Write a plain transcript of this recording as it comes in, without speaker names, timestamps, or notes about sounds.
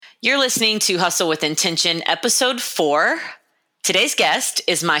You're listening to Hustle with Intention, episode 4. Today's guest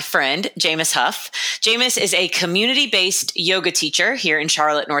is my friend, Jaimis Huff. Jaimis is a community-based yoga teacher here in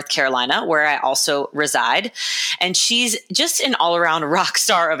Charlotte, North Carolina, where I also reside. And she's just an all-around rock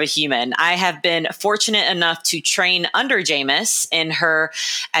star of a human. I have been fortunate enough to train under Jaimis in her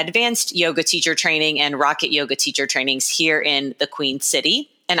advanced yoga teacher training and rocket yoga teacher trainings here in the Queen City.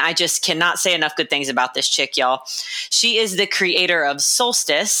 And I just cannot say enough good things about this chick, y'all. She is the creator of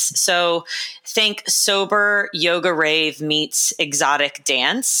Solstice. So think sober yoga rave meets exotic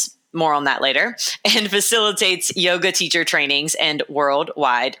dance. More on that later. And facilitates yoga teacher trainings and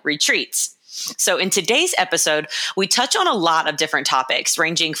worldwide retreats. So in today's episode, we touch on a lot of different topics,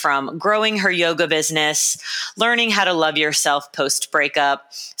 ranging from growing her yoga business, learning how to love yourself post-breakup,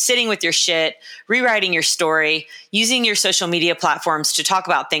 sitting with your shit, rewriting your story, using your social media platforms to talk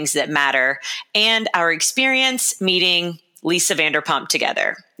about things that matter, and our experience meeting Lisa Vanderpump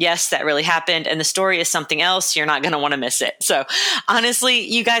together. Yes, that really happened. And the story is something else. You're not going to want to miss it. So honestly,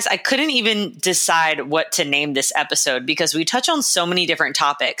 you guys, I couldn't even decide what to name this episode because we touch on so many different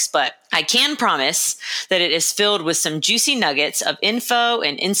topics, but I can promise that it is filled with some juicy nuggets of info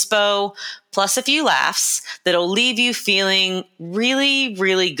and inspo, plus a few laughs that'll leave you feeling really,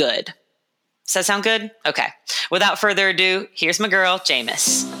 really good. Does that sound good? Okay. Without further ado, here's my girl,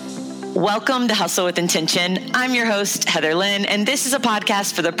 Jaimis. Welcome to Hustle with Intention. I'm your host, Heather Lynn, and this is a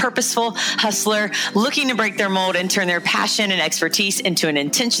podcast for the purposeful hustler looking to break their mold and turn their passion and expertise into an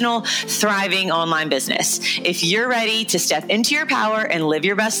intentional, thriving online business. If you're ready to step into your power and live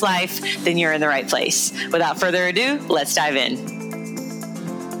your best life, then you're in the right place. Without further ado, let's dive in.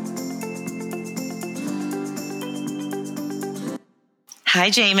 Hi,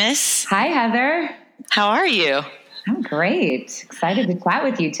 Jaimis. Hi, Heather. How are you? I'm great. Excited to chat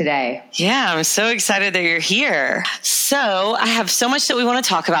with you today. Yeah, I'm so excited that you're here. So I have so much that we want to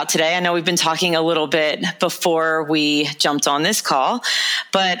talk about today. I know we've been talking a little bit before we jumped on this call,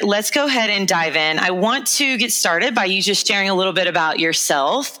 but let's go ahead and dive in. I want to get started by you just sharing a little bit about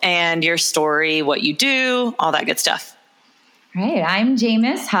yourself and your story, what you do, all that good stuff. All right. I'm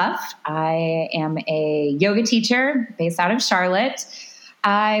Jaimis Huff. I am a yoga teacher based out of Charlotte.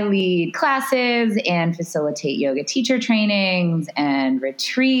 I lead classes and facilitate yoga teacher trainings and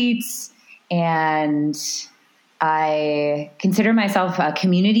retreats. And I consider myself a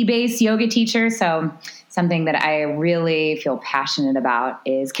community-based yoga teacher. So something that I really feel passionate about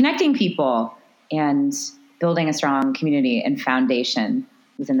is connecting people and building a strong community and foundation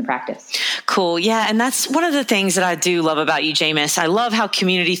within the practice. Cool. Yeah. And that's one of the things that I do love about you, Jaimis. I love how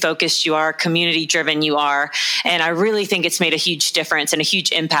community focused you are, community driven you are. And I really think it's made a huge difference and a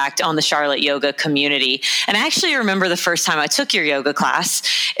huge impact on the Charlotte yoga community. And I actually remember the first time I took your yoga class,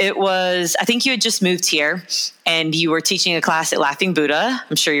 it was, I think you had just moved here and you were teaching a class at Laughing Buddha.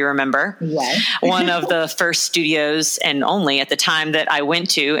 I'm sure you remember. Yes. One of the first studios and only at the time that I went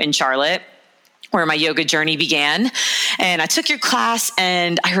to in Charlotte, where my yoga journey began. And I took your class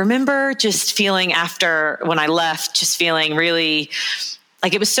and I remember just feeling after when I left, just feeling really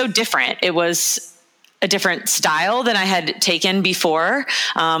like it was so different. It was a different style than I had taken before.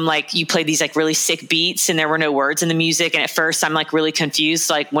 Like you played these like really sick beats and there were no words in the music. And at first I'm like really confused,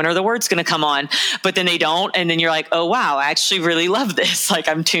 like when are the words going to come on? But then they don't. And then you're like, oh wow, I actually really love this. Like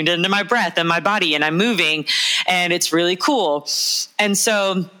I'm tuned into my breath and my body and I'm moving and it's really cool. And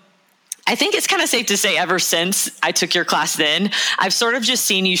so I think it's kind of safe to say ever since I took your class then, I've sort of just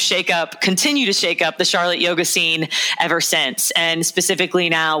seen you continue to shake up the Charlotte yoga scene ever since, and specifically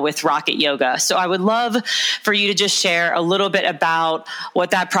now with rocket yoga. So I would love for you to just share a little bit about what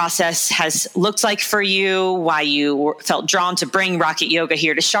that process has looked like for you, why you felt drawn to bring rocket yoga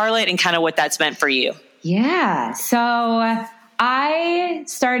here to Charlotte, and kind of what that's meant for you. Yeah. So I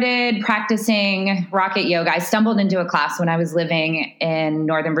started practicing rocket yoga. I stumbled into a class when I was living in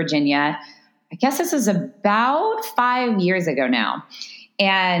Northern Virginia. I guess this is about 5 years ago now.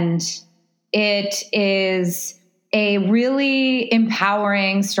 And it is a really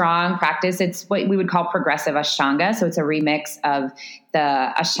empowering, strong practice. It's what we would call progressive Ashtanga. So it's a remix of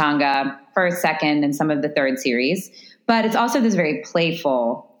the Ashtanga first, second, and some of the third series. But it's also this very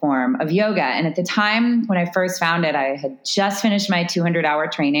playful form of yoga. And at the time when I first found it, I had just finished my 200-hour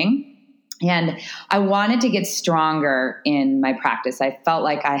training and I wanted to get stronger in my practice. I felt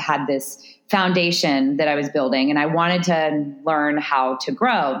like I had this foundation that I was building and I wanted to learn how to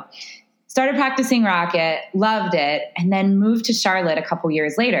grow. Started practicing rocket, loved it, and then moved to Charlotte a couple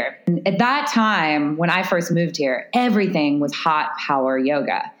years later. And at that time, when I first moved here, everything was hot power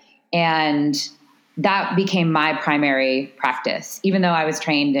yoga. And that became my primary practice, even though I was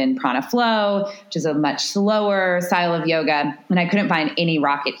trained in prana flow, which is a much slower style of yoga, and I couldn't find any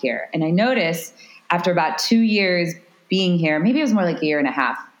rocket here. And I noticed after about 2 years being here, maybe it was more like a year and a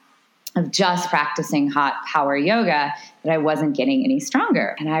half of just practicing hot power yoga, that I wasn't getting any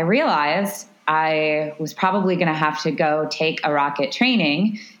stronger. And I realized I was probably going to have to go take a rocket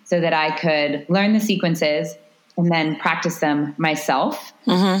training so that I could learn the sequences and then practice them myself.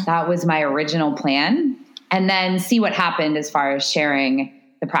 Mm-hmm. That was my original plan. And then see what happened as far as sharing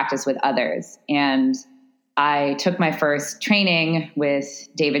the practice with others. And I took my first training with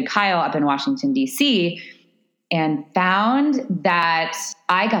David Kyle up in Washington, D.C., and found that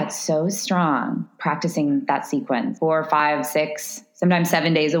I got so strong practicing that sequence 4, 5, 6, sometimes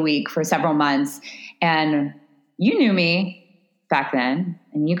 7 days a week for several months. And you knew me back then,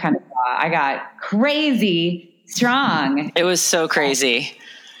 and you kind of saw I got crazy strong. It was so crazy.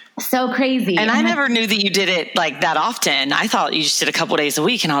 So crazy. And I never knew that you did it like that often. I thought you just did a couple days a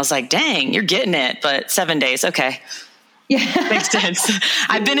week, and I was like, dang, you're getting it. But 7 days. Okay. Yeah. Makes sense.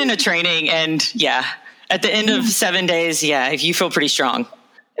 I've been in a training, and yeah, at the end of 7 days, yeah, you feel pretty strong.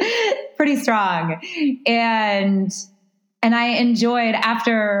 Pretty strong. And I enjoyed,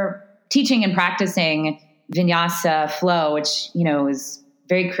 after teaching and practicing vinyasa flow, which, you know, is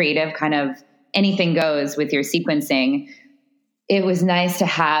very creative, kind of anything goes with your sequencing. It was nice to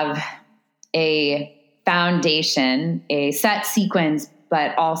have a foundation, a set sequence,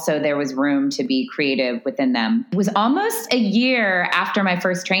 but also there was room to be creative within them. It was almost a year after my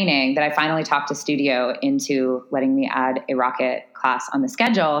first training that I finally talked a studio into letting me add a rocket class on the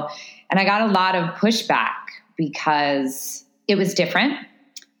schedule. And I got a lot of pushback because it was different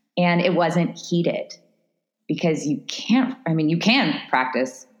and it wasn't heated, because you can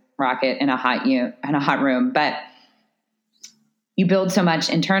practice rocket in a hot room, but you build so much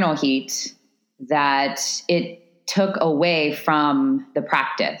internal heat that it took away from the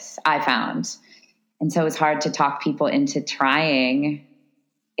practice, I found. And so it was hard to talk people into trying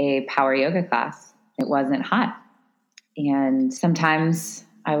a power yoga class. It wasn't hot. And sometimes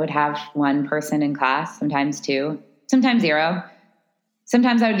I would have one person in class, sometimes 2, sometimes 0.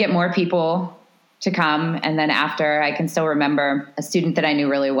 Sometimes I would get more people to come. And then after, I can still remember a student that I knew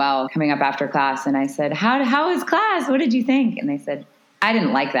really well coming up after class. And I said, how was class? What did you think? And they said, I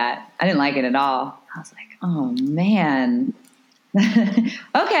didn't like that. I didn't like it at all. I was like, oh man.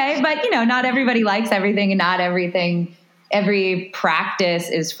 Okay. But not everybody likes everything, and not every practice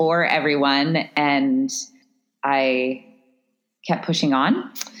is for everyone. And I kept pushing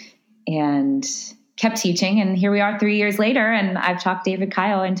on and kept teaching. And here we are 3 years later, and I've talked David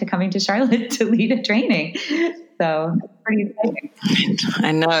Kyle into coming to Charlotte to lead a training. So it's pretty exciting.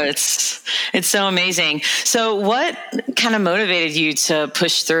 I know, it's so amazing. So what kind of motivated you to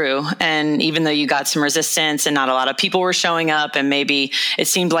push through? And even though you got some resistance and not a lot of people were showing up, and maybe it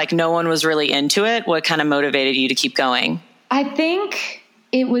seemed like no one was really into it, what kind of motivated you to keep going? I think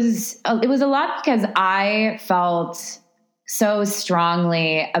it was a lot because I felt so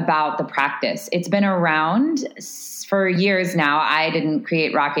strongly about the practice. It's been around for years now. I didn't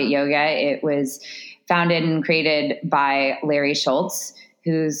create Rocket Yoga. It was founded and created by Larry Schultz,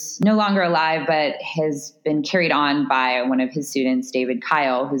 who's no longer alive, but has been carried on by one of his students, David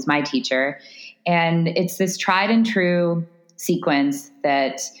Kyle, who's my teacher. And it's this tried and true sequence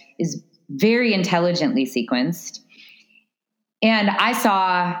that is very intelligently sequenced. And I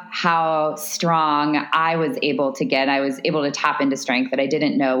saw how strong I was able to get. I was able to tap into strength that I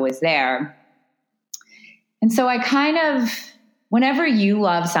didn't know was there. And so whenever you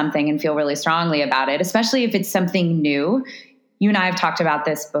love something and feel really strongly about it, especially if it's something new, you and I have talked about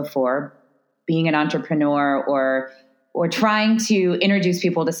this before, being an entrepreneur or trying to introduce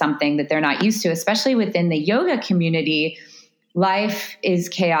people to something that they're not used to, especially within the yoga community, life is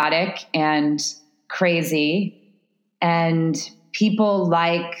chaotic and crazy. And people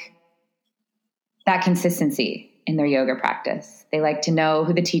like that consistency in their yoga practice. They like to know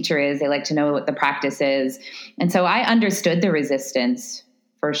who the teacher is. They like to know what the practice is. And so I understood the resistance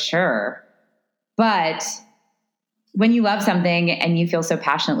for sure. But when you love something and you feel so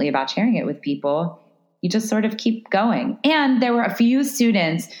passionately about sharing it with people, you just sort of keep going. And there were a few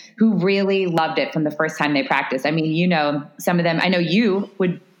students who really loved it from the first time they practiced. I mean, some of them, I know you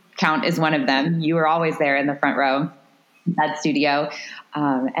would count as one of them. You were always there in the front row in that studio.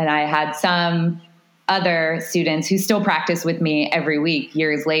 And I had some other students who still practice with me every week,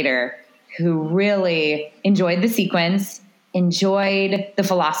 years later, who really enjoyed the sequence, enjoyed the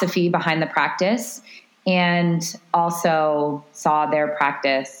philosophy behind the practice, and also saw their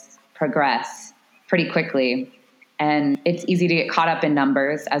practice progress pretty quickly. And it's easy to get caught up in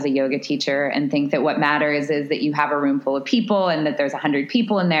numbers as a yoga teacher and think that what matters is that you have a room full of people and that there's 100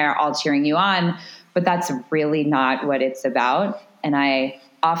 people in there all cheering you on. But that's really not what it's about. And I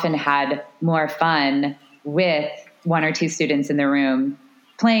often had more fun with one or two students in the room,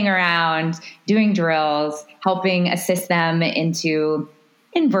 playing around, doing drills, helping assist them into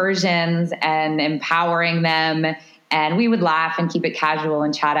inversions and empowering them. And we would laugh and keep it casual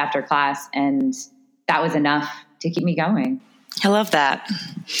and chat after class. And that was enough to keep me going. I love that.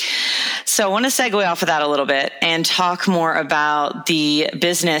 So I want to segue off of that a little bit and talk more about the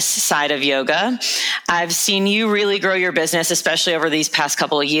business side of yoga. I've seen you really grow your business, especially over these past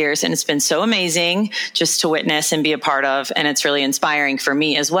couple of years. And it's been so amazing just to witness and be a part of. And it's really inspiring for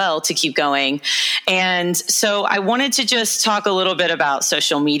me as well to keep going. And so I wanted to just talk a little bit about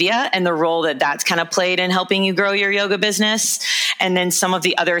social media and the role that that's kind of played in helping you grow your yoga business. And then some of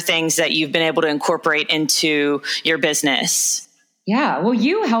the other things that you've been able to incorporate into your business. Yeah, well,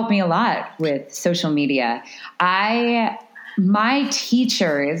 you helped me a lot with social media. My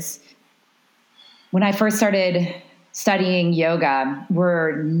teachers, when I first started studying yoga,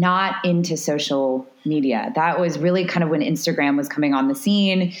 were not into social media. That was really kind of when Instagram was coming on the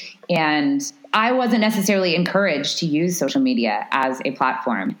scene. And I wasn't necessarily encouraged to use social media as a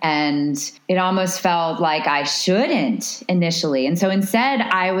platform. And it almost felt like I shouldn't initially. And so instead,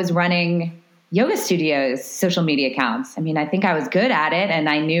 I was running yoga studios' social media accounts. I mean, I think I was good at it and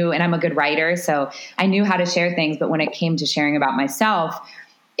I'm a good writer, so I knew how to share things. But when it came to sharing about myself,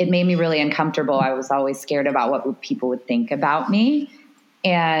 it made me really uncomfortable. I was always scared about what people would think about me.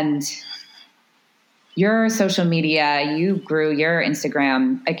 And your social media, you grew your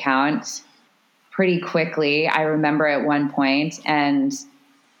Instagram account pretty quickly. I remember at one point, and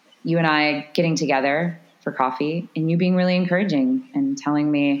you and I getting together for coffee and you being really encouraging and telling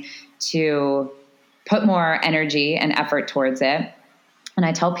me to put more energy and effort towards it. And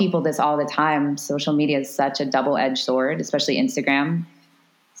I tell people this all the time. Social media is such a double-edged sword, especially Instagram.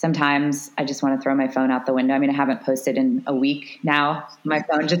 Sometimes I just want to throw my phone out the window. I mean, I haven't posted in a week now. My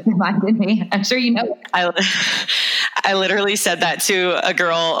phone just reminded me. I'm sure you know. I literally said that to a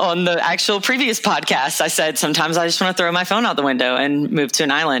girl on the actual previous podcast. I said, sometimes I just want to throw my phone out the window and move to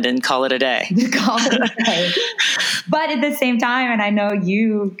an island and call it a day. But at the same time, and I know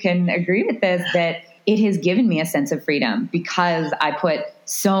you can agree with this, that it has given me a sense of freedom because I put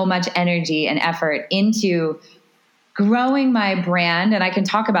so much energy and effort into growing my brand. And I can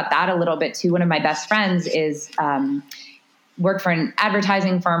talk about that a little bit too. One of my best friends is worked for an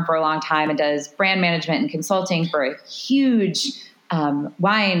advertising firm for a long time and does brand management and consulting for a huge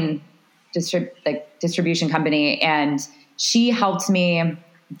wine distribution company. And she helped me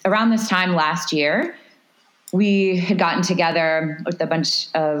around this time last year. We had gotten together with a bunch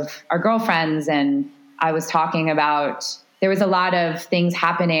of our girlfriends, and I was talking about, there was a lot of things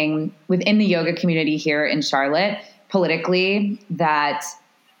happening within the yoga community here in Charlotte politically that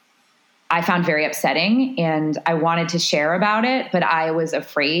I found very upsetting, and I wanted to share about it, but I was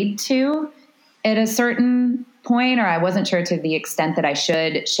afraid to at a certain point, or I wasn't sure to the extent that I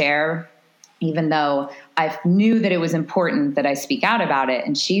should share, even though I knew that it was important that I speak out about it.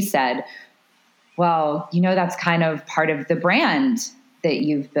 And she said, well, that's kind of part of the brand that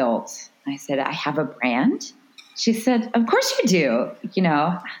you've built. I said, I have a brand? She said, of course you do.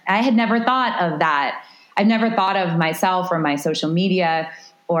 I had never thought of that. I've never thought of myself or my social media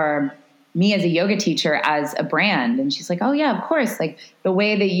or me as a yoga teacher as a brand. And she's like, oh yeah, of course. Like the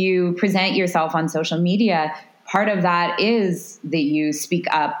way that you present yourself on social media, part of that is that you speak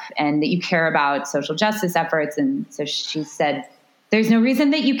up and that you care about social justice efforts. And so she said, there's no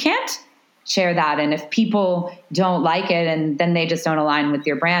reason that you can't share that. And if people don't like it and then they just don't align with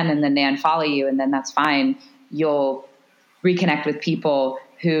your brand and then they unfollow you, and then that's fine. You'll reconnect with people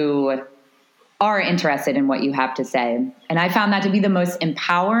who are interested in what you have to say. And I found that to be the most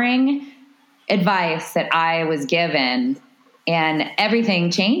empowering advice that I was given, and everything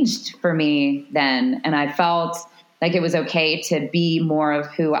changed for me then. And I felt like it was okay to be more of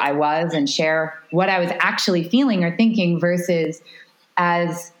who I was and share what I was actually feeling or thinking versus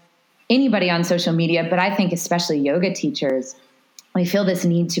as anybody on social media. But I think especially yoga teachers, we feel this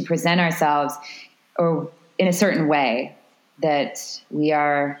need to present ourselves or in a certain way that we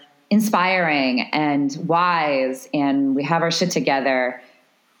are inspiring and wise and we have our shit together,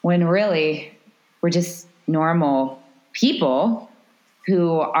 when really we're just normal people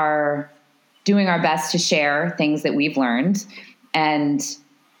who are doing our best to share things that we've learned. And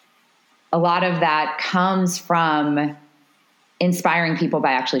a lot of that comes from inspiring people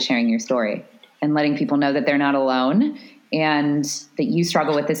by actually sharing your story and letting people know that they're not alone and that you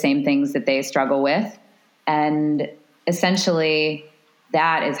struggle with the same things that they struggle with. And essentially,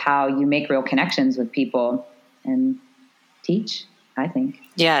 that is how you make real connections with people and teach, I think.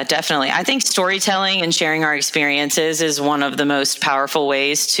 Yeah, definitely. I think storytelling and sharing our experiences is one of the most powerful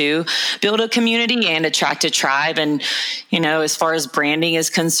ways to build a community and attract a tribe. And, as far as branding is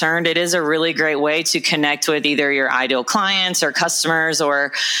concerned, it is a really great way to connect with either your ideal clients or customers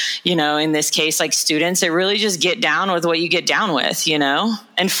or, in this case, like students, that really just get down with what you get down with,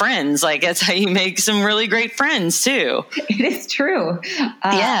 and friends. Like, that's how you make some really great friends too. It is true.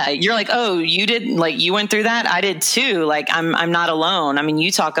 Yeah. You're like, oh, you did, like, you went through that. I did too. Like, I'm not alone. I mean,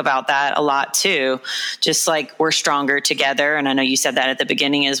 you talk about that a lot too, just like we're stronger together. And I know you said that at the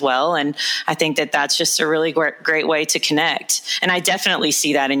beginning as well. And I think that that's just a really great way to connect. And I definitely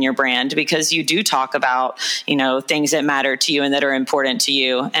see that in your brand because you do talk about, things that matter to you and that are important to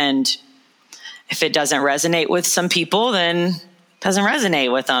you. And if it doesn't resonate with some people, then it doesn't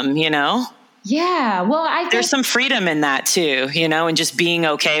resonate with them, Yeah. Well, I think there's some freedom in that too, and just being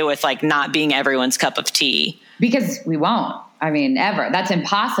okay with like not being everyone's cup of tea. Because we won't. I mean, ever. That's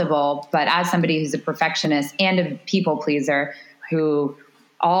impossible. But as somebody who's a perfectionist and a people pleaser who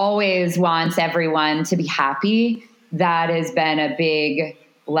always wants everyone to be happy, that has been a big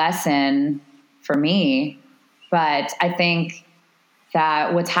lesson for me. But I think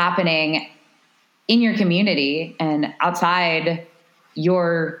that what's happening in your community and outside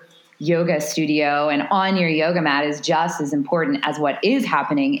your yoga studio and on your yoga mat is just as important as what is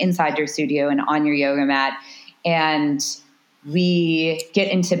happening inside your studio and on your yoga mat. And we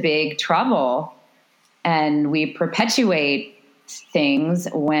get into big trouble and we perpetuate things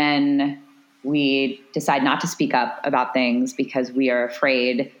when we decide not to speak up about things because we are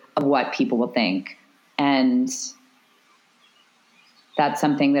afraid of what people will think. And that's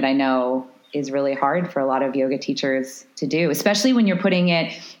something that I know is really hard for a lot of yoga teachers to do, especially when you're putting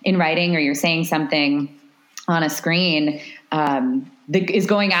it in writing or you're saying something on a screen that is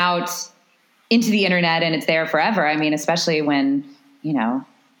going out into the internet and it's there forever. I mean, especially when,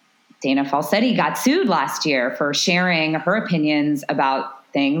 Dana Falsetti got sued last year for sharing her opinions about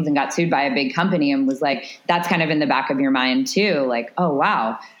things and got sued by a big company and was like, that's kind of in the back of your mind too. Like, oh,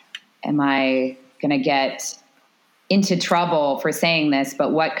 wow, am I going to get into trouble for saying this?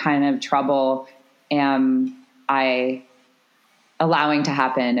 But what kind of trouble am I allowing to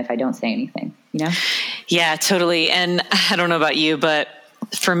happen if I don't say anything, Yeah, totally. And I don't know about you, but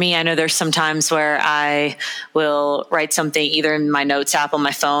for me, I know there's some times where I will write something either in my notes app on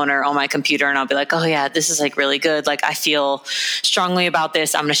my phone or on my computer, and I'll be like, oh yeah, this is like really good. Like I feel strongly about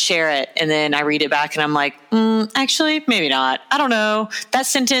this. I'm going to share it. And then I read it back and I'm like, actually, maybe not. I don't know. That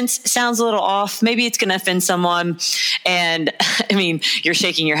sentence sounds a little off. Maybe it's going to offend someone. And I mean, you're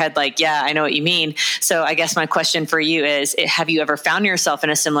shaking your head like, yeah, I know what you mean. So I guess my question for you is, have you ever found yourself in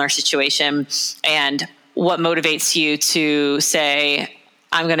a similar situation? And what motivates you to say,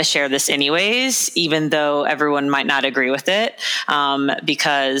 I'm going to share this anyways, even though everyone might not agree with it,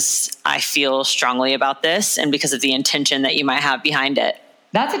 because I feel strongly about this and because of the intention that you might have behind it?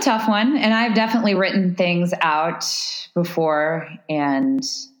 That's a tough one. And I've definitely written things out before. And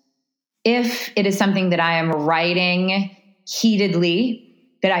if it is something that I am writing heatedly,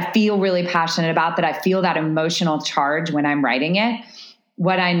 that I feel really passionate about, that I feel that emotional charge when I'm writing it,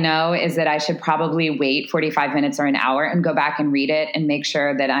 what I know is that I should probably wait 45 minutes or an hour and go back and read it and make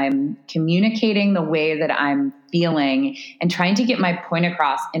sure that I'm communicating the way that I'm feeling and trying to get my point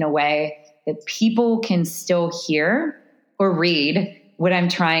across in a way that people can still hear or read what I'm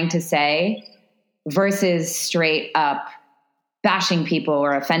trying to say versus straight up bashing people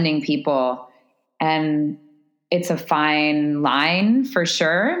or offending people. And it's a fine line for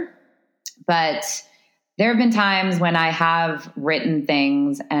sure, but there have been times when I have written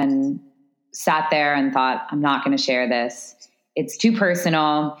things and sat there and thought, I'm not going to share this. It's too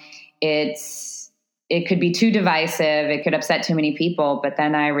personal. It could be too divisive. It could upset too many people. But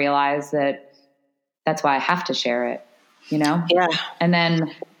then I realized that that's why I have to share it, Yeah. And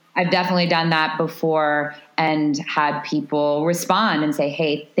then I've definitely done that before and had people respond and say,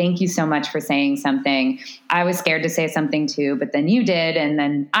 hey, thank you so much for saying something. I was scared to say something too, but then you did. And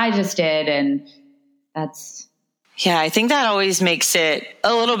then I just did. And yeah, I think that always makes it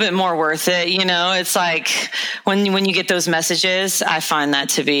a little bit more worth it. It's like when you get those messages, I find that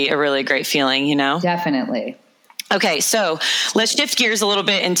to be a really great feeling, Definitely. Okay. So let's shift gears a little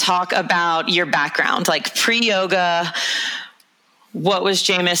bit and talk about your background, like pre-yoga. What was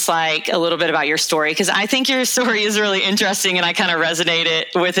Jaimis like? A little bit about your story. Cause I think your story is really interesting and I kind of resonated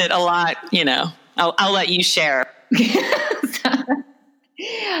with it a lot. I'll let you share.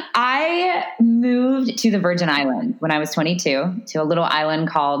 I moved to the Virgin Islands when I was 22 to a little island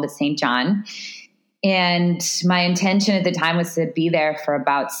called St. John. And my intention at the time was to be there for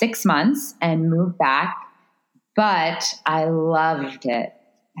about 6 months and move back. But I loved it.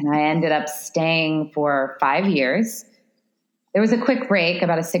 And I ended up staying for 5 years. There was a quick break,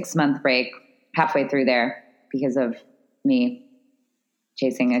 about a 6-month break halfway through there because of me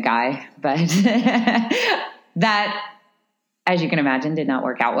chasing a guy. But that, as you can imagine, did not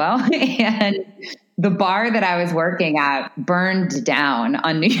work out well. And the bar that I was working at burned down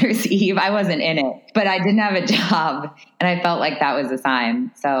on New Year's Eve. I wasn't in it, but I didn't have a job. And I felt like that was a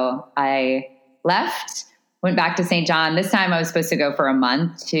sign. So I left, went back to St. John. This time I was supposed to go for a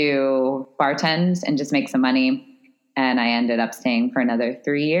month to bartend and just make some money. And I ended up staying for another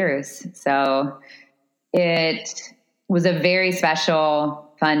 3 years. So it was a very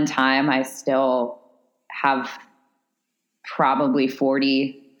special, fun time. I still have probably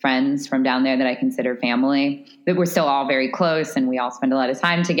 40 friends from down there that I consider family, but we're still all very close and we all spend a lot of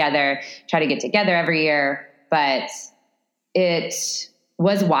time together, try to get together every year. But it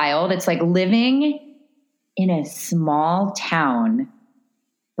was wild. It's like living in a small town,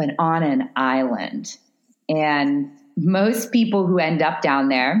 but on an island. And most people who end up down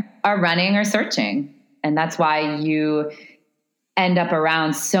there are running or searching. And that's why you end up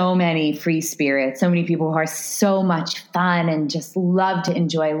around so many free spirits, so many people who are so much fun and just love to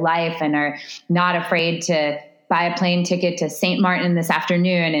enjoy life and are not afraid to buy a plane ticket to St. Martin this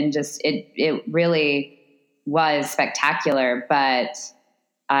afternoon. And just, it really was spectacular. But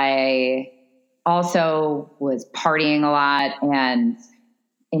I also was partying a lot and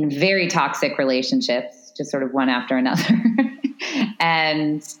in very toxic relationships, just sort of one after another.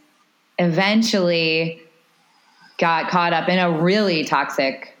 And eventually got caught up in a really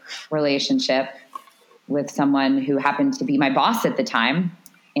toxic relationship with someone who happened to be my boss at the time.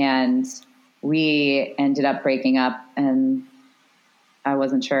 And we ended up breaking up and I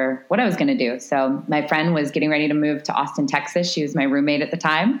wasn't sure what I was going to do. So my friend was getting ready to move to Austin, Texas. She was my roommate at the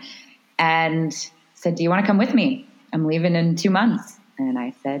time and said, "Do you want to come with me? I'm leaving in 2 months." And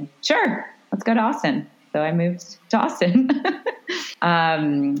I said, "Sure, let's go to Austin." So I moved to Austin.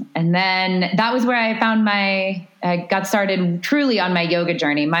 And then that was where I got started truly on my yoga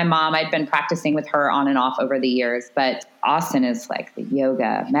journey. My mom, I'd been practicing with her on and off over the years, but Austin is like the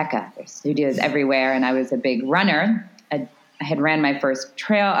yoga mecca. There's studios everywhere. And I was a big runner. I had ran my first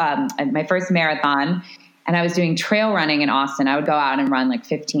my first marathon, and I was doing trail running in Austin. I would go out and run like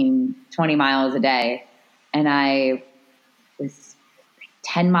 15, 20 miles a day. And I was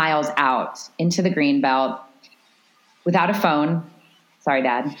 10 miles out into the greenbelt without a phone. Sorry,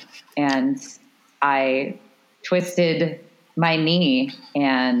 Dad. And I twisted my knee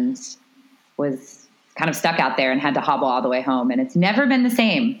and was kind of stuck out there and had to hobble all the way home. And it's never been the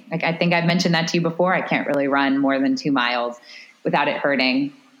same. Like, I think I've mentioned that to you before. I can't really run more than 2 miles without it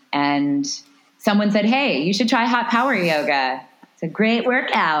hurting. And someone said, "Hey, you should try hot power yoga. It's a great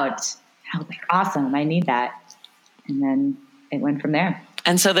workout." I was like, "Awesome. I need that." And then it went from there.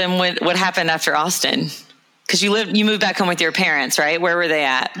 And so then what happened after Austin? Because you moved back home with your parents, right? Where were they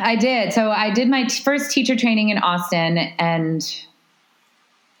at? I did. So I did my first teacher training in Austin and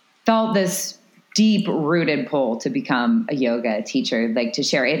felt this deep rooted pull to become a yoga teacher, like to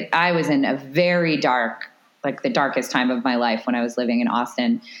share it. I was in a very dark, like the darkest time of my life when I was living in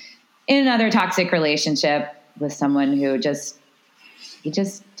Austin in another toxic relationship with someone who he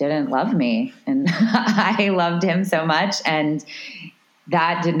just didn't love me. And I loved him so much. And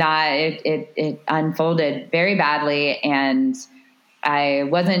that did not, it unfolded very badly. And I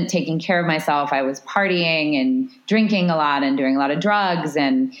wasn't taking care of myself. I was partying and drinking a lot and doing a lot of drugs.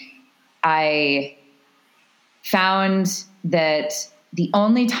 And I found that the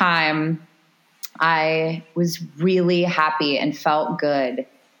only time I was really happy and felt good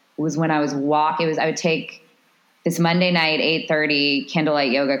was when I was I would take this Monday night, 8:30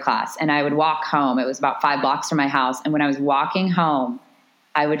 candlelight yoga class, and I would walk home. It was about 5 blocks from my house. And when I was walking home,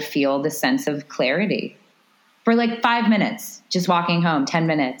 I would feel the sense of clarity for like 5 minutes, just walking home, 10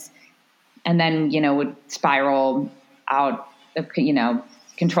 minutes. And then, would spiral out of,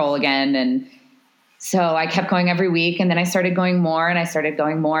 control again. And so I kept going every week. And then I started going more and I started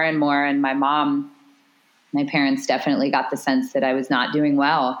going more and more. And my parents definitely got the sense that I was not doing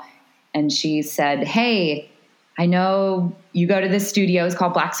well. And she said, "Hey, I know you go to this studio. It's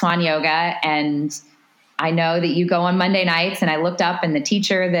called Black Swan Yoga. And I know that you go on Monday nights." And I looked up and the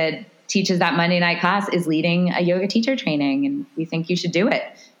teacher that teaches that Monday night class is leading a yoga teacher training. And we think you should do it.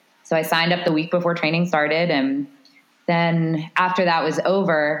 So I signed up the week before training started. And then after that was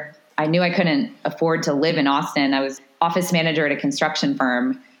over, I knew I couldn't afford to live in Austin. I was office manager at a construction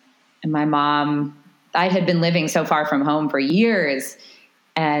firm. And my mom, I had been living so far from home for years.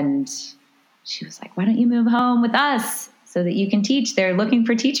 And she was like, why don't you move home with us so that you can teach? They're looking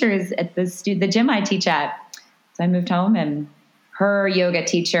for teachers at the gym I teach at. So I moved home, and her yoga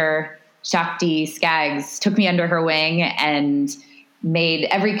teacher, Shakti Skaggs, took me under her wing and made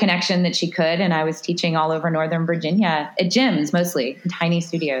every connection that she could. And I was teaching all over Northern Virginia at gyms, mostly in tiny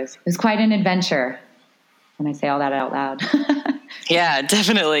studios. It was quite an adventure when I say all that out loud. Yeah,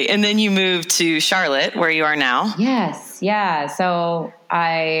 definitely. And then you moved to Charlotte, where you are now. Yes. Yeah. So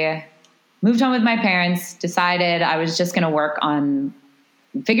I moved home with my parents, decided I was just going to work on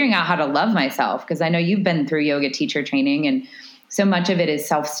figuring out how to love myself. Because I know you've been through yoga teacher training, and so much of it is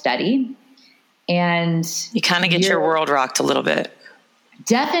self-study. And you kind of get your world rocked a little bit.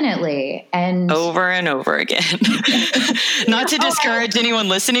 Definitely. And over again. Not to discourage anyone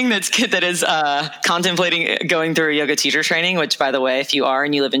listening that is contemplating going through a yoga teacher training, which, by the way, if you are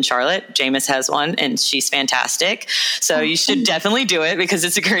and you live in Charlotte, Jaimis has one and she's fantastic. So you should definitely do it because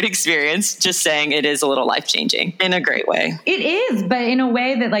it's a great experience. Just saying, it is a little life-changing in a great way. It is, but in a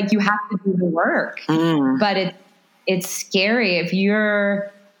way that like you have to do the work. But it's scary if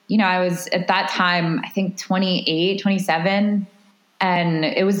you're, I was at that time, I think 28, 27. And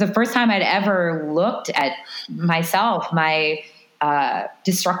it was the first time I'd ever looked at myself, my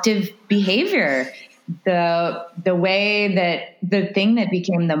destructive behavior. The way that the thing that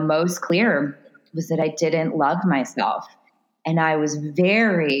became the most clear was that I didn't love myself. And I was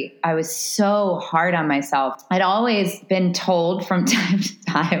so hard on myself. I'd always been told from time to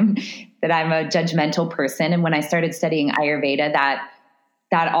time that I'm a judgmental person. And when I started studying Ayurveda,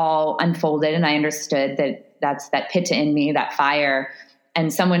 that all unfolded, and I understood that that's that pitta in me, that fire.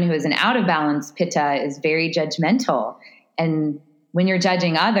 And someone who is an out of balance pitta is very judgmental. And when you're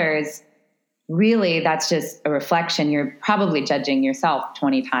judging others, really that's just a reflection. You're probably judging yourself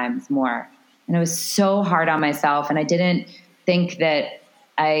 20 times more. And I was so hard on myself, and I didn't think that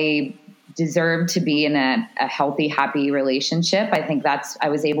I deserved to be in a healthy, happy relationship. I think I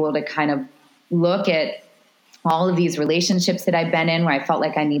was able to kind of look at all of these relationships that I've been in where I felt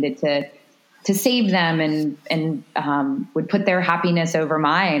like I needed to save them and would put their happiness over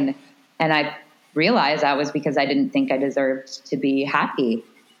mine. And I realized that was because I didn't think I deserved to be happy.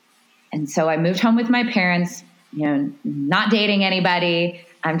 And so I moved home with my parents, not dating anybody.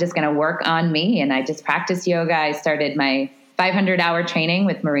 I'm just going to work on me. And I just practiced yoga. I started my 500-hour training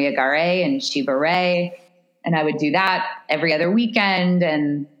with Maria Garay and Shiva Ray. And I would do that every other weekend.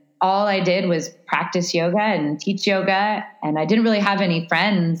 And all I did was practice yoga and teach yoga. And I didn't really have any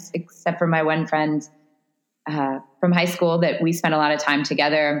friends except for my one friend from high school that we spent a lot of time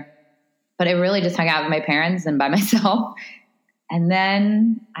together. But I really just hung out with my parents and by myself. And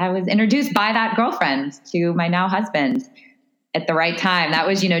then I was introduced by that girlfriend to my now husband at the right time. That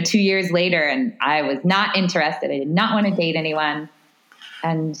was, 2 years later. And I was not interested. I did not want to date anyone.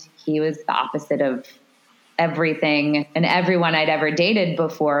 And he was the opposite of everything and everyone I'd ever dated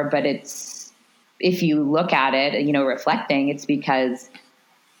before. But if you look at it, reflecting, it's because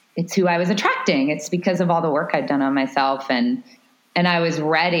it's who I was attracting. It's because of all the work I'd done on myself. And I was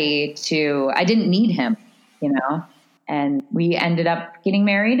ready I didn't need him, and we ended up getting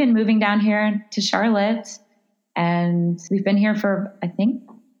married and moving down here to Charlotte. And we've been here for, I think,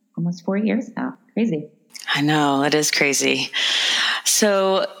 almost 4 years now. Crazy. I know, it is crazy.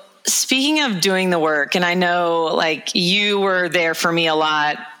 So speaking of doing the work, and I know like you were there for me a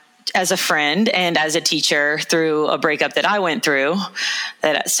lot as a friend and as a teacher through a breakup that I went through,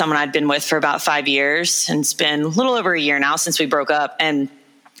 that someone I'd been with for about 5 years, and it's been a little over a year now since we broke up. And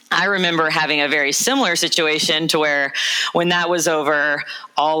I remember having a very similar situation to where when that was over,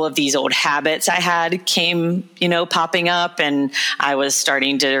 all of these old habits I had came, popping up, and I was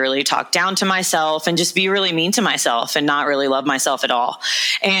starting to really talk down to myself and just be really mean to myself and not really love myself at all.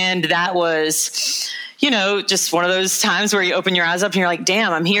 And that was, just one of those times where you open your eyes up and you're like,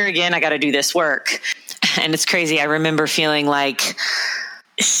 damn, I'm here again. I got to do this work. And it's crazy. I remember feeling like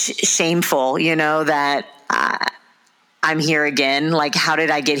shameful, that I'm here again. Like, how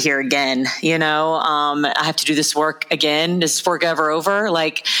did I get here again? I have to do this work again. Is this work ever over?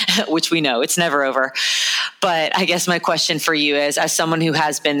 Like, which we know it's never over. But I guess my question for you is, as someone who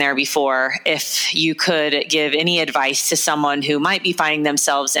has been there before, if you could give any advice to someone who might be finding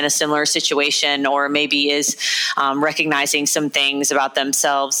themselves in a similar situation, or maybe is recognizing some things about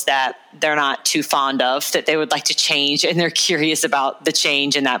themselves that they're not too fond of, that they would like to change, and they're curious about the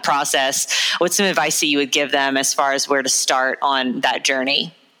change in that process, what's some advice that you would give them as far as where to start on that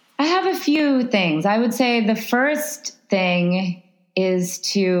journey? I have a few things. I would say the first thing is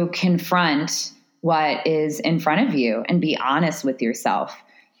to confront what is in front of you and be honest with yourself.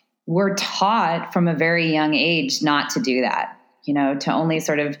 We're taught from a very young age not to do that. to only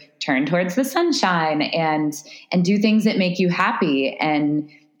sort of turn towards the sunshine and do things that make you happy. And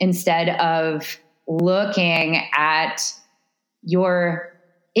instead of looking at your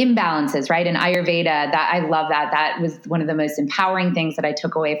imbalances, right? In Ayurveda, that I love that was one of the most empowering things that I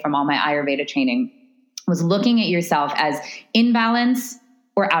took away from all my Ayurveda training, was looking at yourself as in balance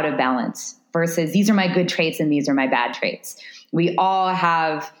or out of balance versus these are my good traits and these are my bad traits. We all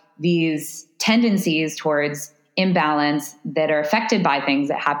have these tendencies towards imbalance that are affected by things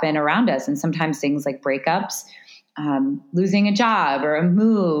that happen around us. And sometimes things like breakups, losing a job or a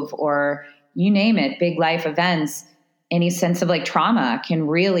move, or you name it, big life events, any sense of like trauma can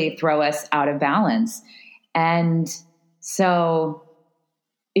really throw us out of balance. And so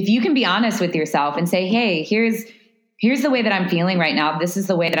if you can be honest with yourself and say, hey, here's the way that I'm feeling right now. This is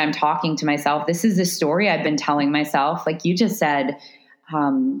the way that I'm talking to myself. This is the story I've been telling myself. Like you just said,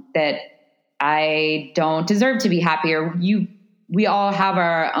 that I don't deserve to be happy, or we all have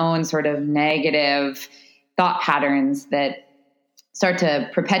our own sort of negative thought patterns that start to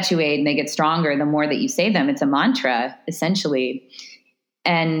perpetuate, and they get stronger the more that you say them. It's a mantra, essentially.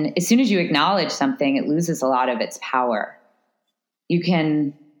 And as soon as you acknowledge something, it loses a lot of its power. You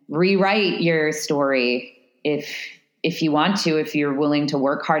can rewrite your story if you want to, if you're willing to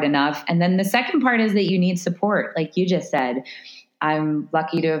work hard enough. And then the second part is that you need support. Like you just said, I'm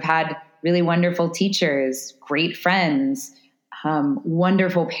lucky to have had really wonderful teachers, great friends,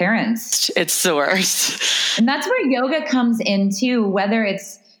 wonderful parents. It's the worst. And that's where yoga comes into, whether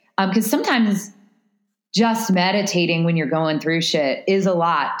it's, because sometimes just meditating when you're going through shit is a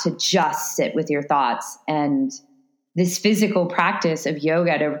lot to just sit with your thoughts. And this physical practice of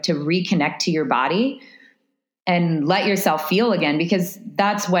yoga to reconnect to your body and let yourself feel again, because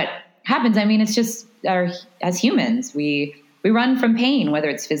that's what happens. I mean, it's just as humans, we run from pain, whether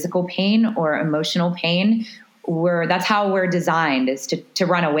it's physical pain or emotional pain. That's how we're designed, is to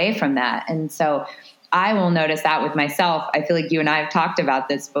run away from that. And so I will notice that with myself. I feel like you and I have talked about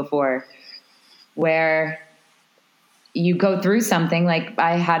this before, where you go through something. Like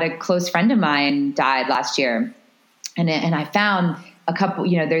I had a close friend of mine died last year, and I found a couple,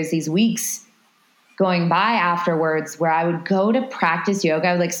 there's these weeks going by afterwards where I would go to practice yoga.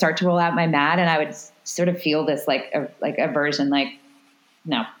 I would like start to roll out my mat, and I would sort of feel this like aversion, like,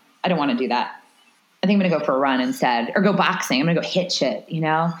 no, I don't want to do that. I think I'm going to go for a run instead, or go boxing. I'm going to go hit shit,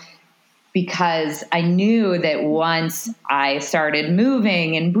 because I knew that once I started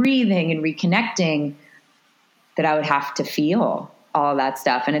moving and breathing and reconnecting, that I would have to feel all of that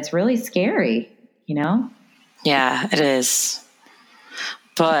stuff. And it's really scary, Yeah, it is.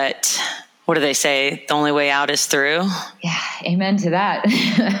 But what do they say? The only way out is through. Yeah. Amen to that.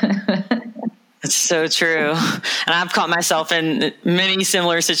 It's so true. And I've caught myself in many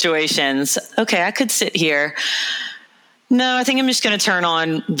similar situations. Okay, I could sit here. No, I think I'm just going to turn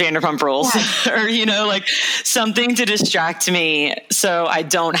on Vanderpump Rules, or, like something to distract me so I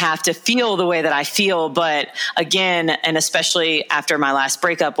don't have to feel the way that I feel. But again, and especially after my last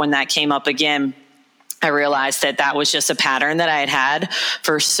breakup, when that came up again, I realized that was just a pattern that I had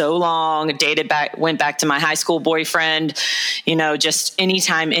for so long. Went back to my high school boyfriend, just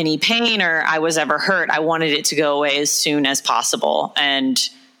anytime any pain or I was ever hurt, I wanted it to go away as soon as possible. And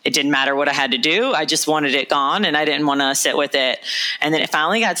it didn't matter what I had to do. I just wanted it gone, and I didn't want to sit with it. And then it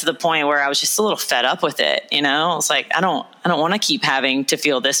finally got to the point where I was just a little fed up with it. I was like, I don't want to keep having to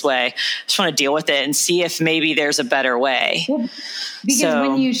feel this way. I just want to deal with it and see if maybe there's a better way. Well, because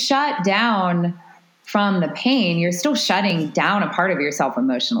when you shut down from the pain, you're still shutting down a part of yourself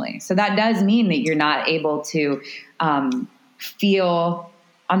emotionally. So that does mean that you're not able to feel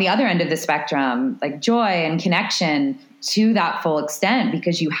on the other end of the spectrum, like joy and connection to that full extent,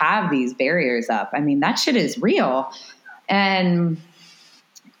 because you have these barriers up. I mean, that shit is real. And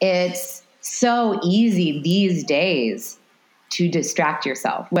it's so easy these days to distract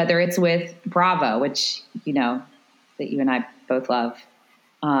yourself, whether it's with Bravo, which, that you and I both love,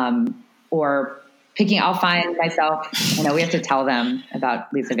 or I'll find myself, we have to tell them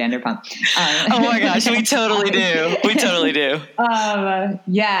about Lisa Vanderpump. Oh my gosh, we totally do. We totally do.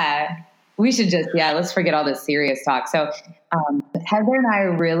 Yeah, we should let's forget all this serious talk. So Heather and I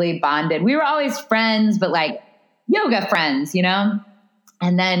really bonded. We were always friends, but like yoga friends, And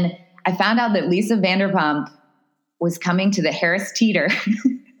then I found out that Lisa Vanderpump was coming to the Harris Teeter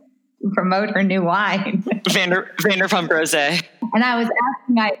to promote her new wine. Vanderpump Rosé. And I was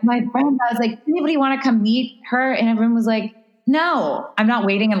asking my friend, I was like, anybody want to come meet her? And everyone was like, no, I'm not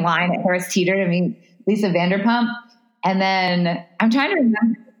waiting in line at Harris Teeter to meet Lisa Vanderpump. And then I'm trying to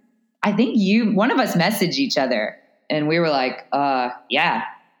remember, I think one of us messaged each other, and we were like, yeah.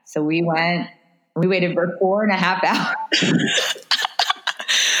 So we went We waited for 4.5 hours.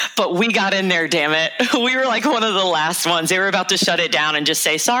 But we got in there, damn it. We were like one of the last ones. They were about to shut it down and just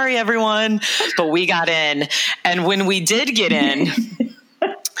say, sorry, everyone. But we got in. And when we did get in,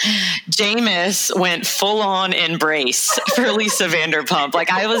 Jaimis went full on embrace for Lisa Vanderpump.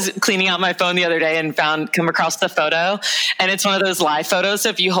 Like, I was cleaning out my phone the other day and come across the photo, and it's one of those live photos. So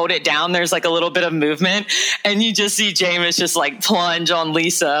if you hold it down, there's like a little bit of movement, and you just see Jaimis just like plunge on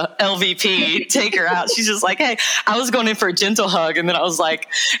Lisa, LVP, take her out. She's just like, hey, I was going in for a gentle hug. And then I was like,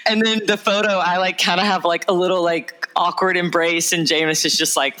 and then the photo, I like kind of have like a little like awkward embrace, and Jaimis is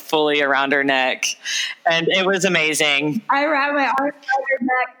just like fully around her neck. And it was amazing. I wrapped my arms around her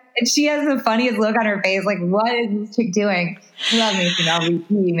neck, and she has the funniest look on her face. Like, what is this chick doing? I love me some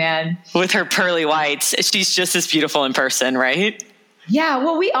LVP, man. With her pearly whites, she's just as beautiful in person, right? Yeah.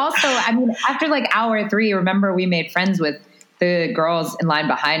 Well, we also, I mean, after like hour 3, remember we made friends with the girls in line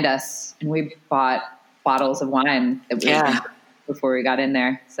behind us, and we bought bottles of wine that we drank before we got in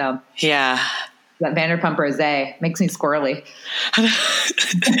there. So yeah. That Vanderpump Rosé makes me squirrely.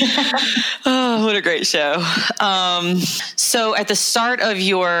 Oh, what a great show. So at the start of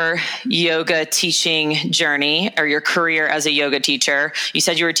your yoga teaching journey, or your career as a yoga teacher, you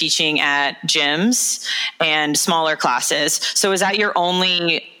said you were teaching at gyms and smaller classes. So was that your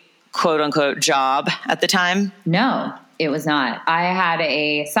only quote unquote job at the time? No, it was not. I had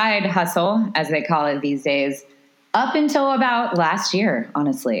a side hustle, as they call it these days, up until about last year,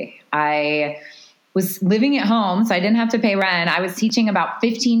 honestly. I was living at home, so I didn't have to pay rent. I was teaching about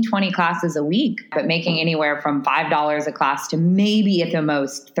 15, 20 classes a week, but making anywhere from $5 a class to maybe at the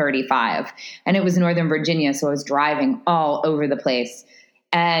most $35. And it was Northern Virginia, so I was driving all over the place.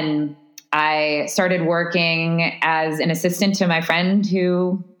 And I started working as an assistant to my friend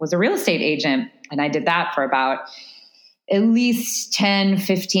who was a real estate agent. And I did that for about at least 10,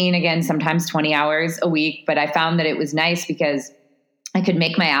 15, again, sometimes 20 hours a week. But I found that it was nice because I could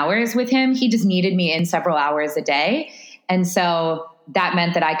make my hours with him. He just needed me in several hours a day. And so that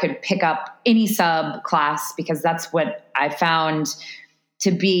meant that I could pick up any sub class, because that's what I found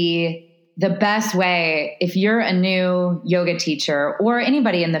to be the best way. If you're a new yoga teacher or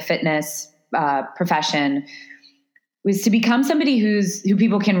anybody in the fitness profession, was to become somebody who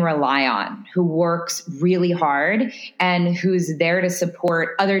people can rely on, who works really hard and who's there to support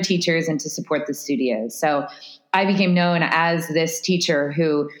other teachers and to support the studios. So I became known as this teacher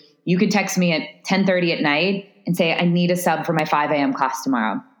who you could text me at 10:30 at night and say, I need a sub for my 5 a.m. class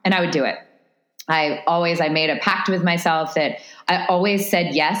tomorrow. And I would do it. I made a pact with myself that I always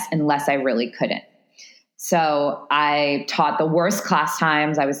said yes unless I really couldn't. So I taught the worst class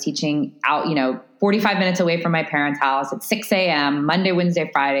times. I was teaching out, 45 minutes away from my parents' house at 6 a.m., Monday, Wednesday,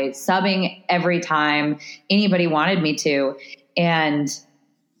 Friday, subbing every time anybody wanted me to, and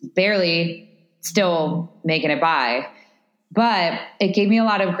barely still making it by. But it gave me a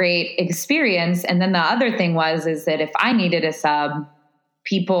lot of great experience. And then the other thing is that if I needed a sub,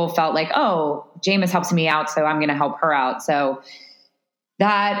 people felt like, oh, Jaimis helps me out, so I'm going to help her out. So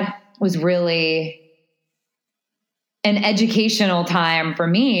that was really an educational time for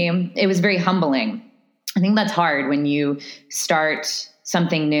me. It was very humbling. I think that's hard when you start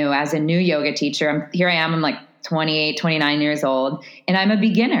something new as a new yoga teacher. Here I am, I'm like 28, 29 years old, and I'm a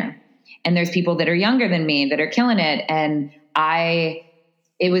beginner. And there's people that are younger than me that are killing it. And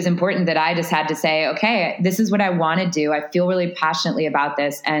it was important that I just had to say, okay, this is what I want to do. I feel really passionately about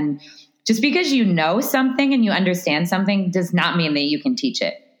this. And just because you know something and you understand something does not mean that you can teach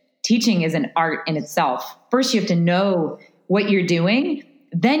it. Teaching is an art in itself. First, you have to know what you're doing.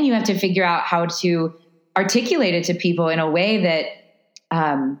 Then you have to figure out how to articulate it to people in a way that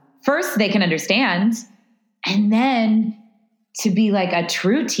first they can understand. And then to be like a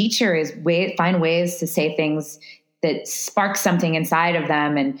true teacher is find ways to say things that spark something inside of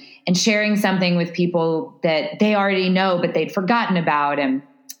them, and sharing something with people that they already know, but they'd forgotten about, and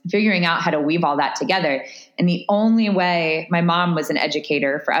figuring out how to weave all that together. And the only way, my mom was an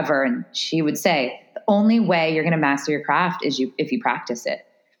educator forever, and she would say, the only way you're going to master your craft is if you practice it.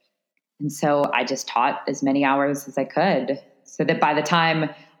 And so I just taught as many hours as I could, so that by the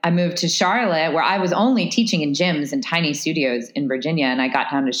time I moved to Charlotte, where I was only teaching in gyms and tiny studios in Virginia, and I got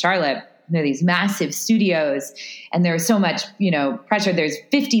down to Charlotte, there are these massive studios, and there's so much, pressure. There's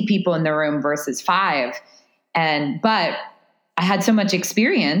 50 people in the room versus 5. But I had so much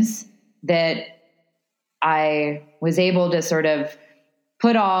experience that I was able to sort of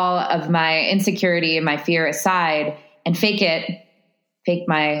put all of my insecurity and my fear aside and fake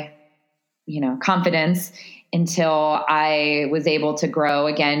my, confidence until I was able to grow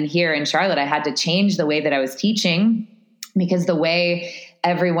again here in Charlotte. I had to change the way that I was teaching, because the way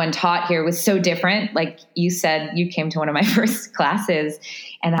everyone taught here was so different. Like you said, you came to one of my first classes,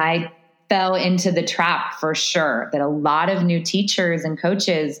 and I fell into the trap for sure that a lot of new teachers and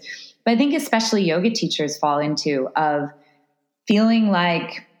coaches, but I think especially yoga teachers, fall into, of feeling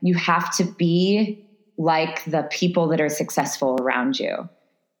like you have to be like the people that are successful around you,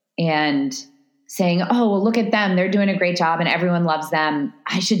 and saying, oh, well, look at them. They're doing a great job and everyone loves them.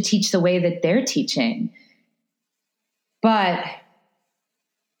 I should teach the way that they're teaching. But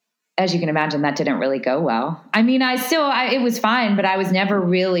as you can imagine, that didn't really go well. I mean, it was fine, but I never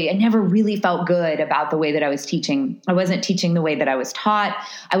really felt good about the way that I was teaching. I wasn't teaching the way that I was taught.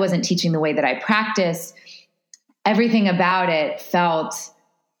 I wasn't teaching the way that I practice. Everything about it felt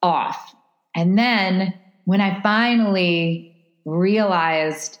off. And then when I finally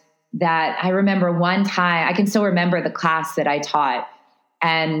realized that, I remember one time, I can still remember the class that I taught,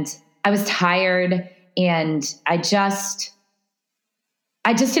 and I was tired and I just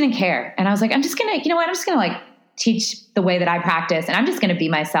didn't care. And I was like, I'm just going to like teach the way that I practice, and I'm just going to be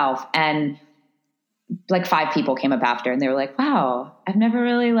myself. And like 5 people came up after and they were like, wow, I've never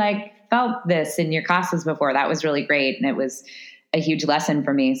really like felt this in your classes before. That was really great. And it was a huge lesson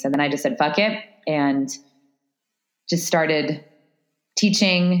for me. So then I just said, fuck it. And just started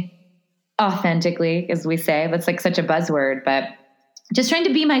teaching authentically, as we say. That's like such a buzzword, but just trying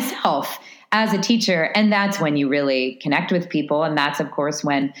to be myself as a teacher. And that's when you really connect with people. And that's, of course,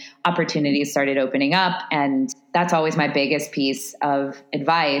 when opportunities started opening up. And that's always my biggest piece of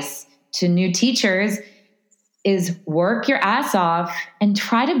advice to new teachers is work your ass off and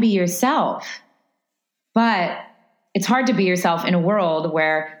try to be yourself. But it's hard to be yourself in a world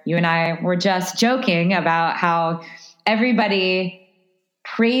where you and I were just joking about how everybody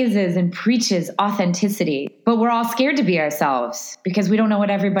praises and preaches authenticity, but we're all scared to be ourselves because we don't know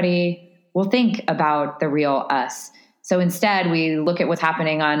what everybody will think about the real us. So instead, we look at what's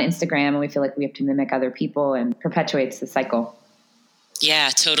happening on Instagram and we feel like we have to mimic other people, and perpetuates the cycle. Yeah,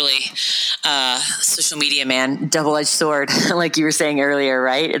 totally. Social media, man, double-edged sword, like you were saying earlier,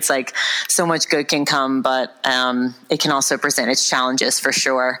 right? It's like so much good can come, but it can also present its challenges for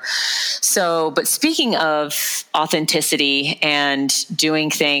sure. So, but speaking of authenticity and doing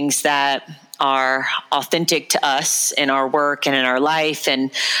things that are authentic to us in our work and in our life,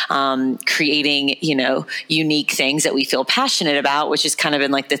 and creating, unique things that we feel passionate about, which is kind of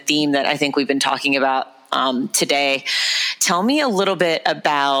been like the theme that I think we've been talking about today. Tell me a little bit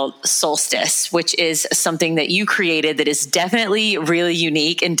about Solstice, which is something that you created that is definitely really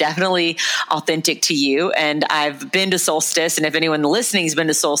unique and definitely authentic to you. And I've been to Solstice, and if anyone listening has been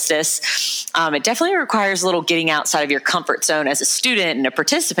to Solstice, it definitely requires a little getting outside of your comfort zone as a student and a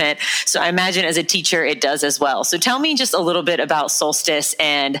participant. So I imagine as a teacher, it does as well. So tell me just a little bit about Solstice,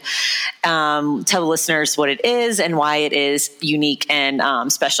 and tell the listeners what it is and why it is unique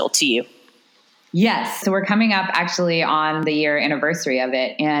and special to you. Yes. So we're coming up actually on the year anniversary of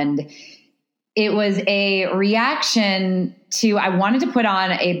it. And it was a reaction to, I wanted to put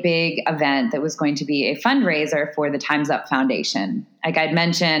on a big event that was going to be a fundraiser for the Time's Up Foundation. Like I'd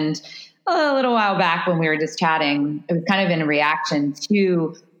mentioned a little while back when we were just chatting, it was kind of in reaction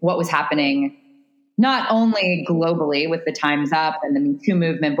to what was happening, not only globally with the Time's Up and the Me Too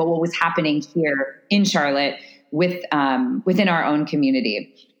movement, but what was happening here in Charlotte with within our own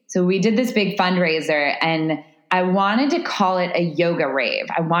community. So we did this big fundraiser, and I wanted to call it a yoga rave.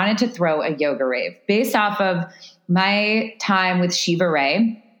 I wanted to throw a yoga rave based off of my time with Shiva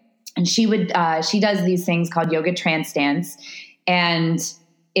Ray. And she does these things called yoga trance dance. And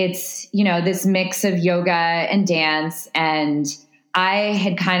it's, this mix of yoga and dance. And I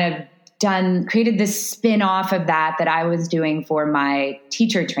had kind of created this spin off of that I was doing for my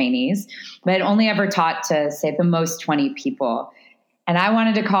teacher trainees, but I'd only ever taught to, say, the most 20 people. And I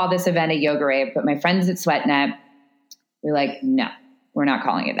wanted to call this event a yoga rave, but my friends at SweatNet were like, no, we're not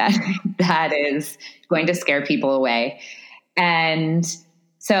calling it that. That is going to scare people away. And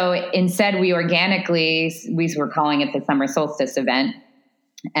so instead we were calling it the Summer Solstice event,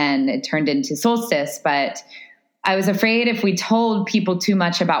 and it turned into Solstice. But I was afraid if we told people too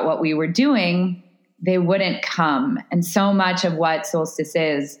much about what we were doing, they wouldn't come. And so much of what Solstice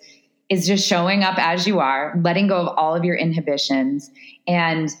is just showing up as you are, letting go of all of your inhibitions,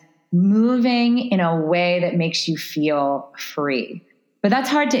 and moving in a way that makes you feel free. But that's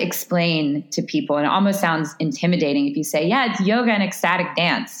hard to explain to people, and it almost sounds intimidating if you say, yeah, it's yoga and ecstatic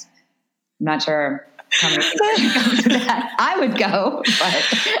dance. I'm not sure how many people come to that. I would go,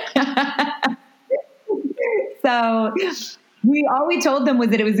 but so all we told them was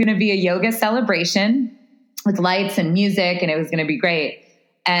that it was going to be a yoga celebration with lights and music, and it was going to be great.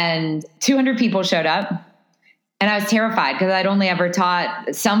 And 200 people showed up, And I was terrified because I'd only ever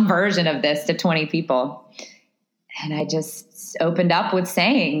taught some version of this to 20 people. And I just opened up with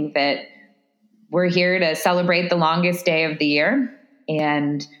saying that we're here to celebrate the longest day of the year.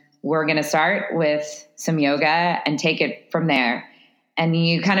 And we're going to start with some yoga and take it from there. And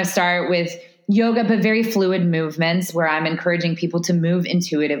you kind of start with yoga, but very fluid movements where I'm encouraging people to move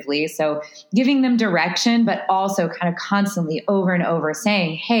intuitively. So giving them direction, but also kind of constantly over and over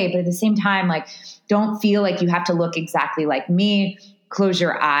saying, hey, but at the same time, like, don't feel like you have to look exactly like me. Close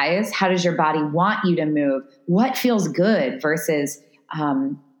your eyes. How does your body want you to move? What feels good versus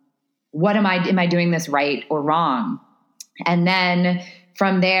what am I doing this right or wrong? And then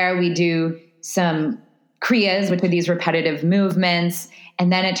from there, we do some kriyas, which are these repetitive movements.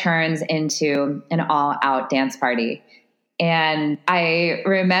 And then it turns into an all-out dance party. And I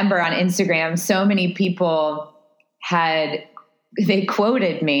remember on Instagram, so many people they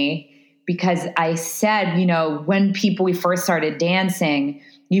quoted me because I said, when we first started dancing,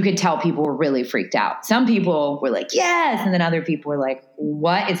 you could tell people were really freaked out. Some people were like, yes. And then other people were like,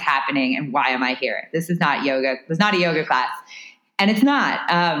 what is happening? And why am I here? This is not yoga. It's not a yoga class. And it's not.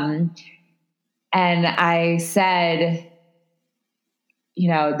 And I said,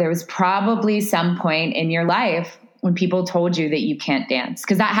 there was probably some point in your life when people told you that you can't dance.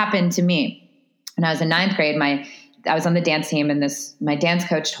 Because that happened to me. When I was in ninth grade, I was on the dance team, and my dance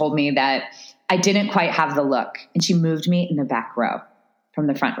coach told me that I didn't quite have the look. And she moved me in the back row from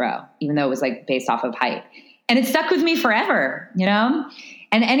the front row, even though it was like based off of height. And it stuck with me forever, And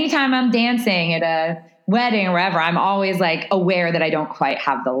anytime I'm dancing at a wedding or wherever, I'm always like aware that I don't quite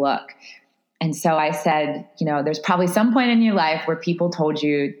have the look. And so I said, there's probably some point in your life where people told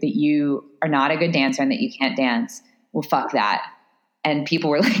you that you are not a good dancer and that you can't dance. Well, fuck that. And people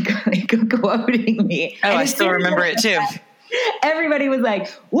were like quoting me. Oh, I still remember it too. Everybody was like,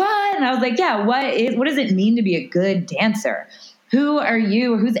 what? And I was like, yeah, what does it mean to be a good dancer? Who are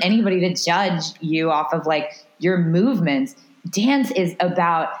you? Who's anybody to judge you off of like your movements? Dance is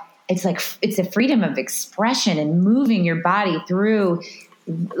about, it's a freedom of expression and moving your body through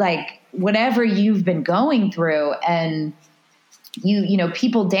like whatever you've been going through. And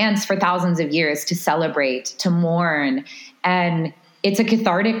people dance for thousands of years to celebrate, to mourn, and it's a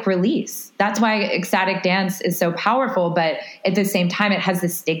cathartic release. That's why ecstatic dance is so powerful. But at the same time, it has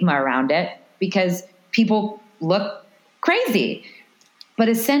this stigma around it because people look crazy. But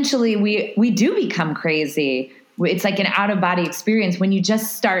essentially, we do become crazy. It's like an out-of-body experience when you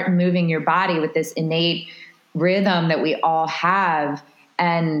just start moving your body with this innate rhythm that we all have.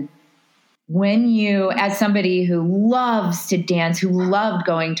 And when you, as somebody who loves to dance, who loved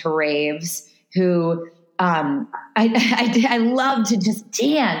going to raves, who I love to just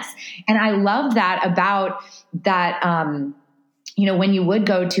dance. And I love that about that, when you would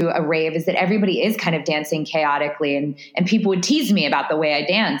go to a rave is that everybody is kind of dancing chaotically and people would tease me about the way I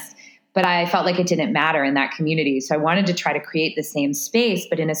danced, but I felt like it didn't matter in that community. So I wanted to try to create the same space,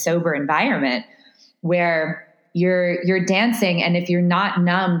 but in a sober environment where you're dancing. And if you're not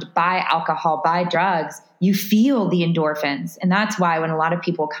numbed by alcohol, by drugs, you feel the endorphins. And that's why when a lot of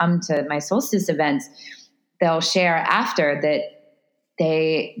people come to my solstice events, they'll share after that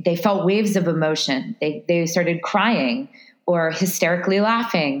they felt waves of emotion. They started crying or hysterically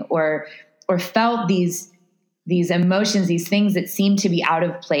laughing or felt these emotions, these things that seem to be out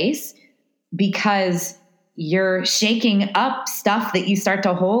of place because you're shaking up stuff that you start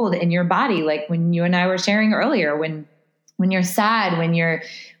to hold in your body. Like when you and I were sharing earlier, when you're sad, when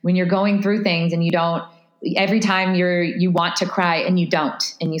you're going through things and you don't, every time you want to cry and you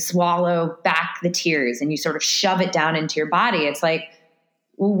don't, and you swallow back the tears and you sort of shove it down into your body. It's like,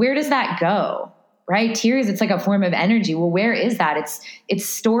 well, where does that go? Right? Tears, it's like a form of energy. Well, where is that? It's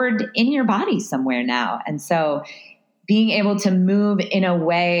stored in your body somewhere now. And so being able to move in a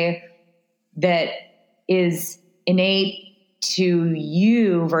way that is innate to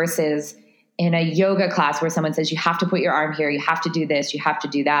you versus in a yoga class where someone says, you have to put your arm here, you have to do this, you have to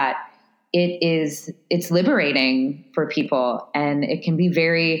do that. It's liberating for people. And it can be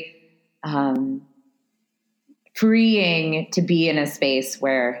very freeing to be in a space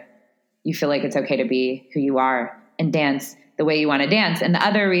where you feel like it's okay to be who you are and dance the way you want to dance. And the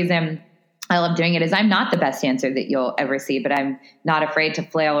other reason I love doing it is I'm not the best dancer that you'll ever see, but I'm not afraid to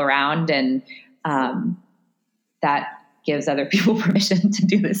flail around, and that gives other people permission to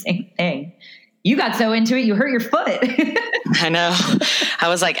do the same thing. You got so into it, you hurt your foot. I know. I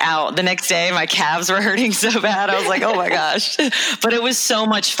was like out the next day. My calves were hurting so bad. I was like, oh my gosh. But it was so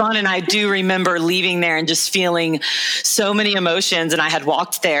much fun. And I do remember leaving there and just feeling so many emotions. And I had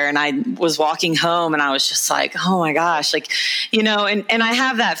walked there and I was walking home and I was just like, oh my gosh. Like, and I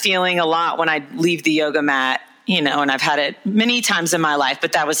have that feeling a lot when I leave the yoga mat. and I've had it many times in my life,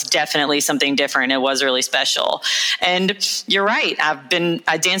 but that was definitely something different. It was really special. And you're right.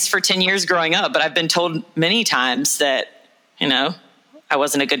 I danced for 10 years growing up, but I've been told many times that, I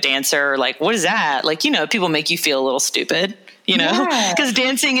wasn't a good dancer, or like, what is that? Like, people make you feel a little stupid, because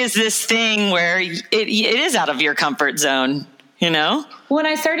dancing is this thing where it is out of your comfort zone, When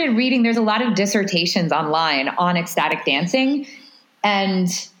I started reading, there's a lot of dissertations online on ecstatic dancing, and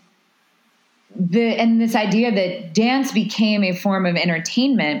this idea that dance became a form of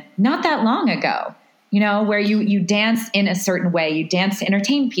entertainment not that long ago, where you dance in a certain way, you dance to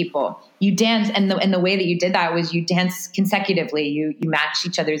entertain people, you dance. And the way that you did that was you dance consecutively, you match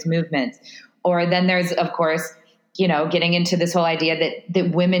each other's movements. Or then there's, of course, getting into this whole idea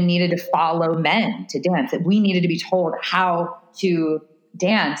that women needed to follow men to dance, that we needed to be told how to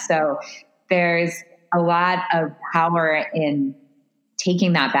dance. So there's a lot of power in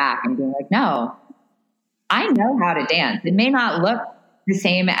taking that back and being like, no, I know how to dance. It may not look the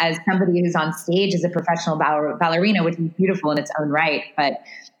same as somebody who's on stage as a professional ballerina, which is beautiful in its own right. But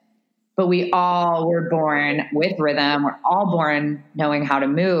we all were born with rhythm. We're all born knowing how to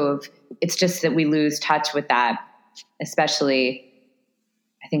move. It's just that we lose touch with that, especially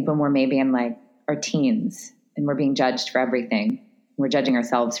I think when we're maybe in like our teens and we're being judged for everything. We're judging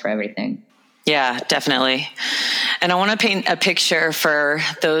ourselves for everything. Yeah, definitely. And I want to paint a picture for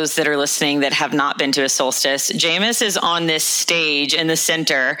those that are listening that have not been to a solstice. Jaimis is on this stage in the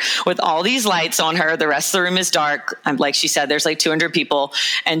center with all these lights on her. The rest of the room is dark. Like she said, there's like 200 people.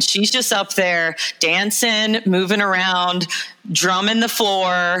 And she's just up there dancing, moving around, drumming the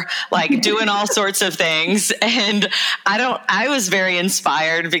floor, like doing all sorts of things. And I was very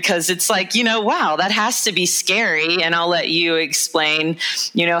inspired because it's like, wow, that has to be scary. And I'll let you explain,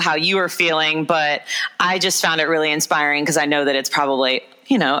 how you were feeling. But I just found it really inspiring because I know that it's probably,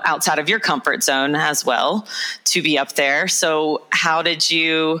 outside of your comfort zone as well to be up there. So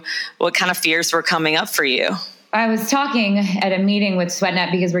what kind of fears were coming up for you? I was talking at a meeting with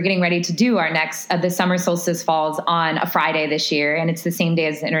SweatNet because we're getting ready to do our next, the summer solstice falls on a Friday this year. And it's the same day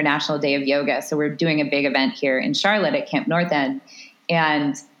as the International Day of Yoga. So we're doing a big event here in Charlotte at Camp North End.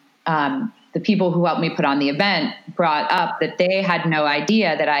 And the people who helped me put on the event brought up that they had no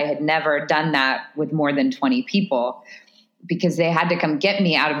idea that I had never done that with more than 20 people, because they had to come get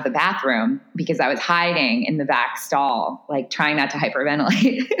me out of the bathroom because I was hiding in the back stall, like trying not to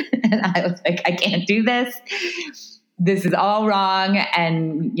hyperventilate. And I was like, I can't do this. This is all wrong.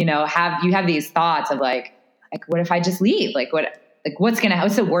 And, you have these thoughts of like, what if I just leave? What's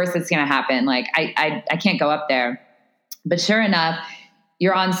the worst that's going to happen? Like, I can't go up there. But sure enough,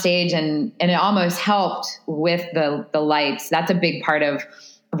 you're on stage and it almost helped with the lights. That's a big part of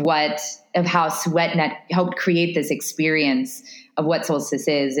how SweatNet helped create this experience of what solstice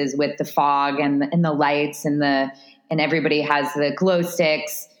is with the fog and the lights and everybody has the glow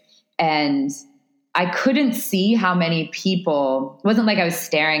sticks. And I couldn't see how many people, it wasn't like I was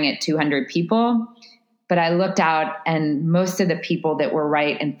staring at 200 people, but I looked out and most of the people that were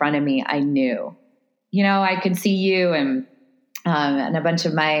right in front of me, I knew, I could see you and a bunch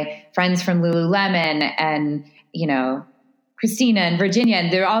of my friends from Lululemon and, Christina and Virginia,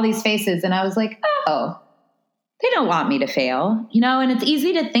 and there are all these faces. And I was like, oh, they don't want me to fail, and it's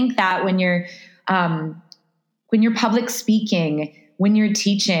easy to think that when you're public speaking, when you're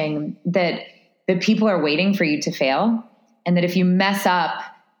teaching, that people are waiting for you to fail. And that if you mess up,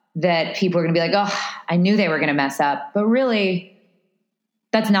 that people are going to be like, oh, I knew they were going to mess up. But really,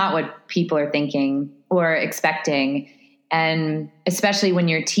 that's not what people are thinking or expecting. And especially when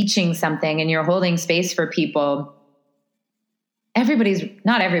you're teaching something and you're holding space for people,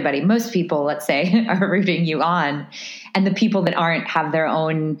 not everybody, most people, let's say, are rooting you on. And the people that aren't have their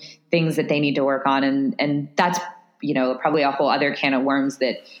own things that they need to work on. And that's, probably a whole other can of worms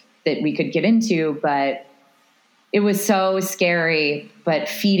that we could get into. But it was so scary, but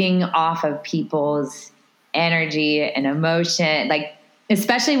feeding off of people's energy and emotion, like,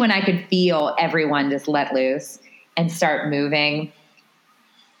 especially when I could feel everyone just let loose and start moving.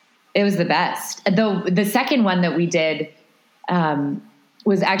 It was the best. Though the second one that we did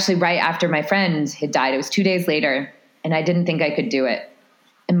was actually right after my friend had died. It was 2 days later, and I didn't think I could do it.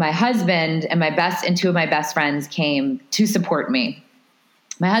 And my husband and two of my best friends came to support me.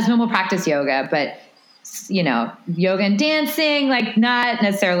 My husband will practice yoga, but yoga and dancing, like not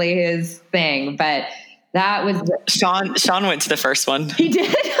necessarily his thing, but that was Sean went to the first one. He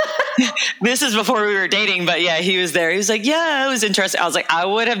did. This is before we were dating, but yeah, he was there. He was like, yeah, it was interesting. I was like, I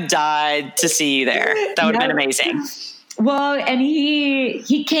would have died to see you there. That would have been amazing. Well, and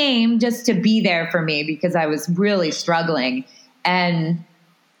he came just to be there for me because I was really struggling. And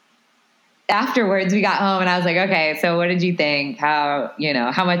afterwards we got home and I was like, okay, so what did you think? How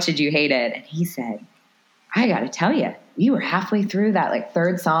much did you hate it? And he said, I got to tell you, we were halfway through that like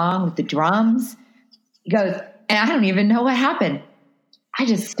third song with the drums. He goes, and I don't even know what happened. I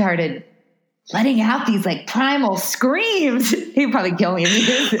just started letting out these like primal screams. He'd probably kill me if he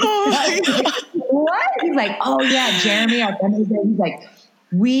did. What? He's like, oh yeah, Jeremy, our friend, he's like,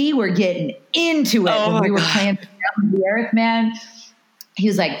 we were getting into it when we were playing Down the Earth, man. He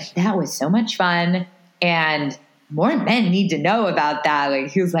was like, that was so much fun. And more men need to know about that.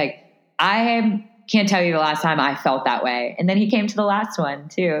 Like, he was like, I can't tell you the last time I felt that way. And then he came to the last one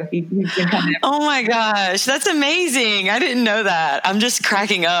too. He's been coming. Oh my gosh. That's amazing. I didn't know that. I'm just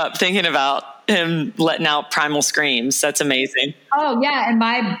cracking up thinking about him letting out primal screams. That's amazing. Oh yeah. And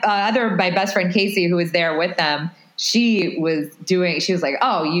my best friend, Casey, who was there with them, she was like, she's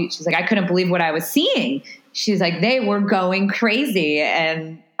like, I couldn't believe what I was seeing. She's like, they were going crazy.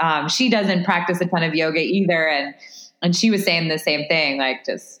 And she doesn't practice a ton of yoga either. And she was saying the same thing, like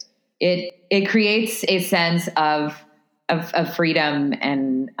just, it creates a sense of freedom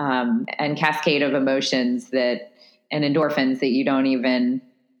and cascade of emotions and endorphins that you don't even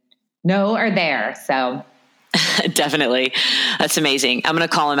know are there. So definitely. That's amazing. I'm going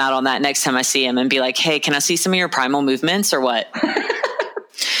to call him out on that next time I see him and be like, hey, can I see some of your primal movements or what?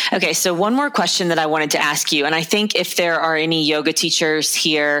 Okay, so one more question that I wanted to ask you, and I think if there are any yoga teachers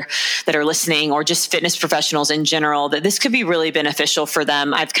here that are listening or just fitness professionals in general, that this could be really beneficial for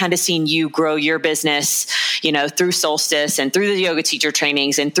them. I've kind of seen you grow your business, through Solstice and through the yoga teacher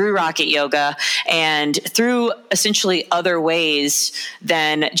trainings and through Rocket Yoga and through essentially other ways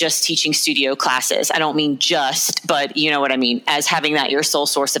than just teaching studio classes. I don't mean just, but you know what I mean, as having that your sole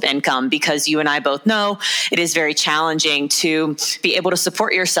source of income, because you and I both know it is very challenging to be able to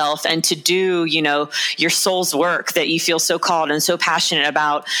support yourself and to do, your soul's work that you feel so called and so passionate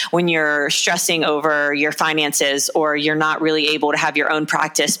about when you're stressing over your finances or you're not really able to have your own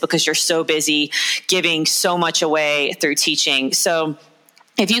practice because you're so busy giving so much away through teaching. So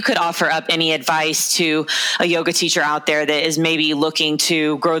if you could offer up any advice to a yoga teacher out there that is maybe looking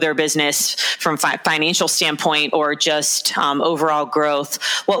to grow their business from financial standpoint or just overall growth,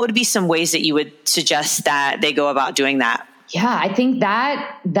 what would be some ways that you would suggest that they go about doing that? Yeah, I think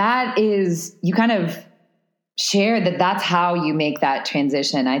that is, you kind of share that's how you make that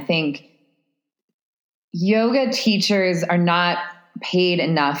transition. I think yoga teachers are not paid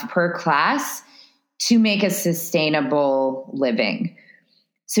enough per class to make a sustainable living.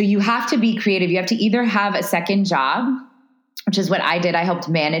 So you have to be creative. You have to either have a second job, which is what I did. I helped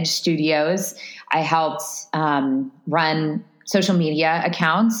manage studios. I helped run social media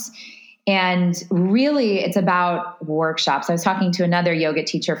accounts. And really, it's about workshops. I was talking to another yoga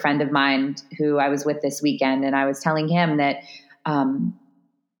teacher friend of mine who I was with this weekend, and I was telling him that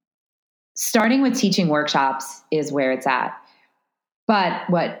starting with teaching workshops is where it's at. But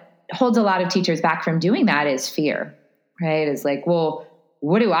what holds a lot of teachers back from doing that is fear, right? It's like, well,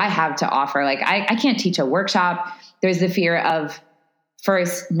 what do I have to offer? Like, I can't teach a workshop. There's the fear of,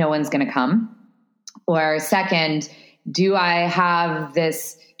 first, no one's going to come. Or second, do I have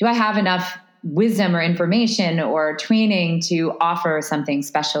enough wisdom or information or training to offer something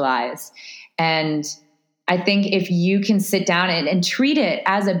specialized? And I think if you can sit down and treat it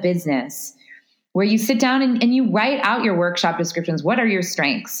as a business, where you sit down and you write out your workshop descriptions. What are your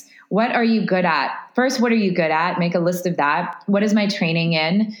strengths? What are you good at? First, what are you good at? Make a list of that. What is my training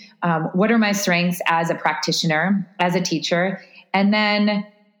in? What are my strengths as a practitioner, as a teacher? And then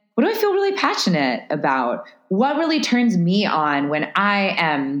what do I feel really passionate about? What really turns me on when I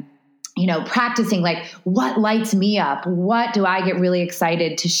am, practicing? Like, what lights me up? What do I get really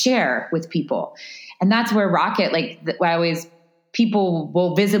excited to share with people? And that's where Rocket, people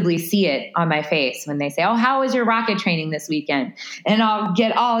will visibly see it on my face when they say, oh, how was your Rocket training this weekend? And I'll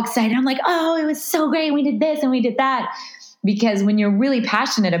get all excited. I'm like, oh, it was so great. We did this and we did that. Because when you're really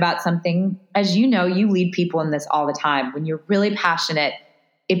passionate about something, as you know, you lead people in this all the time. When you're really passionate,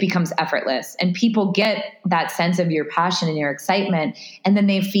 it becomes effortless, and people get that sense of your passion and your excitement, and then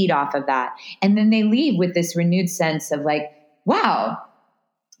they feed off of that. And then they leave with this renewed sense of like, wow,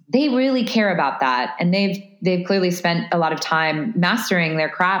 they really care about that. And they've clearly spent a lot of time mastering their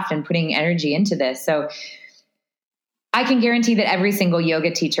craft and putting energy into this. So I can guarantee that every single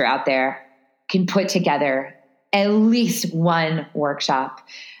yoga teacher out there can put together at least one workshop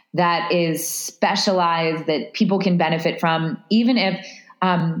that is specialized, that people can benefit from. Even if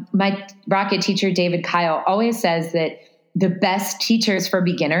my Rocket teacher, David Kyle, always says that the best teachers for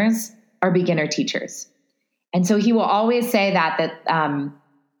beginners are beginner teachers. And so he will always say that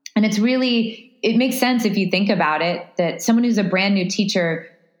and it makes sense if you think about it, that someone who's a brand new teacher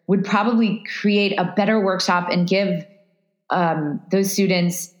would probably create a better workshop and give those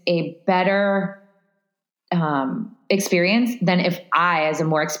students a better experience than if I, as a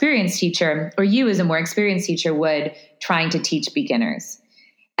more experienced teacher, or you as a more experienced teacher, would trying to teach beginners.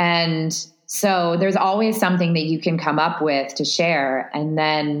 And so there's always something that you can come up with to share. And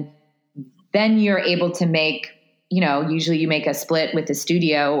then you're able to make, usually you make a split with the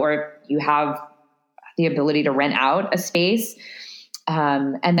studio, or you have the ability to rent out a space,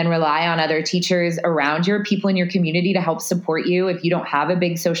 and then rely on other teachers around you, or people in your community to help support you. If you don't have a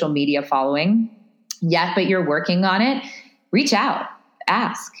big social media following yet, but you're working on it, reach out,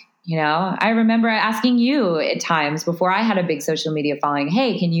 ask. I remember asking you at times before I had a big social media following,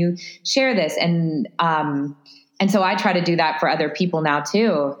 hey, can you share this? And so I try to do that for other people now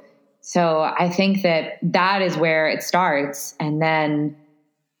too. So I think that is where it starts. And then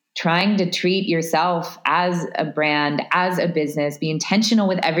trying to treat yourself as a brand, as a business, be intentional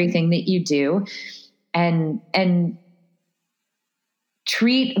with everything that you do, and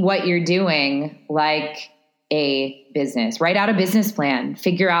treat what you're doing like a business. Write out a business plan.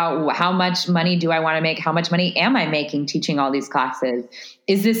 Figure out how much money do I want to make? How much money am I making teaching all these classes?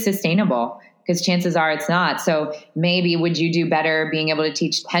 Is this sustainable? Because chances are it's not. So maybe would you do better being able to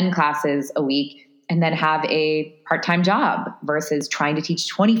teach 10 classes a week and then have a part-time job versus trying to teach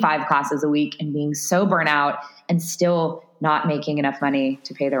 25 classes a week and being so burnt out and still not making enough money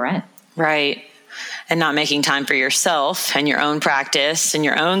to pay the rent? Right. And not making time for yourself and your own practice and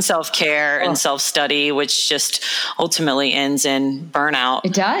your own self-care and self-study, which just ultimately ends in burnout.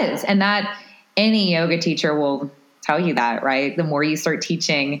 It does. And that any yoga teacher will tell you that, right? The more you start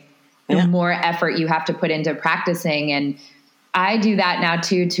teaching, the more effort you have to put into practicing. And I do that now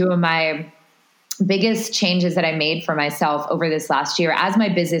too. Two of my biggest changes that I made for myself over this last year, as my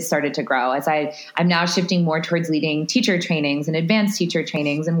business started to grow, as I'm now shifting more towards leading teacher trainings and advanced teacher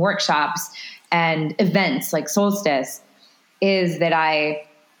trainings and workshops and events like Solstice, is that I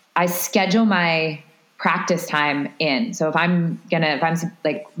schedule my practice time in. So if I'm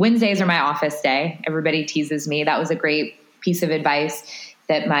like, Wednesdays are my office day. Everybody teases me. That was a great piece of advice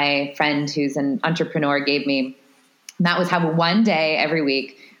that my friend who's an entrepreneur gave me. And that was have one day every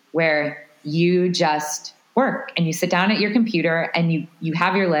week where you just work and you sit down at your computer and you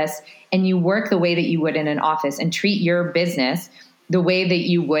have your list and you work the way that you would in an office and treat your business the way that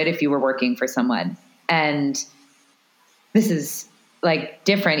you would if you were working for someone. And this is like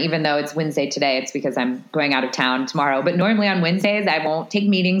different, even though it's Wednesday today, it's because I'm going out of town tomorrow. But normally on Wednesdays, I won't take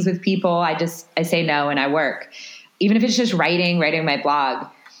meetings with people. I say no and I work, even if it's just writing my blog.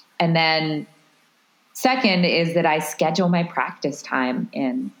 And then second is that I schedule my practice time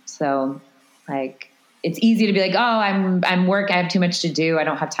in. So like, it's easy to be like, oh, I'm work. I have too much to do. I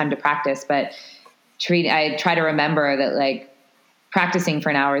don't have time to practice. But I try to remember that like practicing for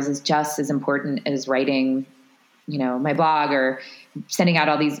an hour is just as important as writing, my blog or sending out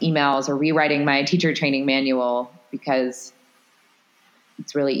all these emails or rewriting my teacher training manual, because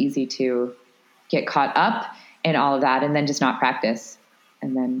it's really easy to get caught up in all of that and then just not practice.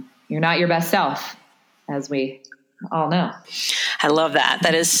 And then you're not your best self, as we all know. I love that.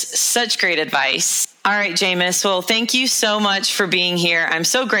 That is such great advice. All right, Jaimis. Well, thank you so much for being here. I'm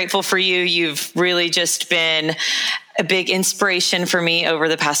so grateful for you. You've really just been a big inspiration for me over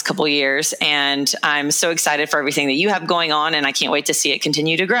the past couple of years. And I'm so excited for everything that you have going on, and I can't wait to see it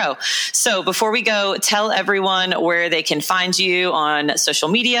continue to grow. So before we go, tell everyone where they can find you on social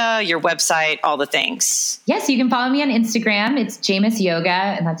media, your website, all the things. Yes, you can follow me on Instagram. It's Jaimis Yoga,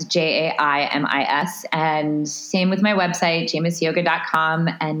 and that's Jaimis. And same with my website, jaimisyoga.com.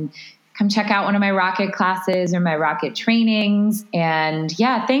 And come check out one of my Rocket classes or my Rocket trainings. And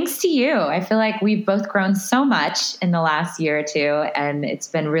yeah, thanks to you. I feel like we've both grown so much in the last year or two, and it's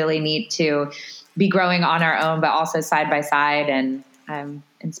been really neat to be growing on our own, but also side by side. And I'm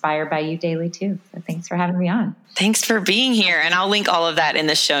inspired by you daily too. So thanks for having me on. Thanks for being here. And I'll link all of that in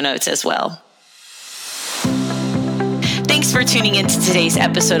the show notes as well. Thanks for tuning into today's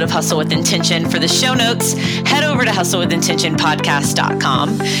episode of Hustle with Intention. For the show notes, head over to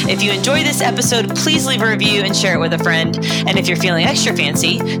hustlewithintentionpodcast.com. If you enjoy this episode, please leave a review and share it with a friend. And if you're feeling extra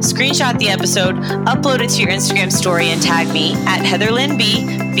fancy, screenshot the episode, upload it to your Instagram story, and tag me at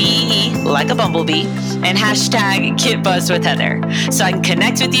HeatherLynnB, B-E-E, like a bumblebee, and hashtag GetBuzzedWithHeather, so I can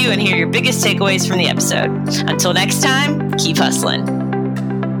connect with you and hear your biggest takeaways from the episode. Until next time, keep hustling.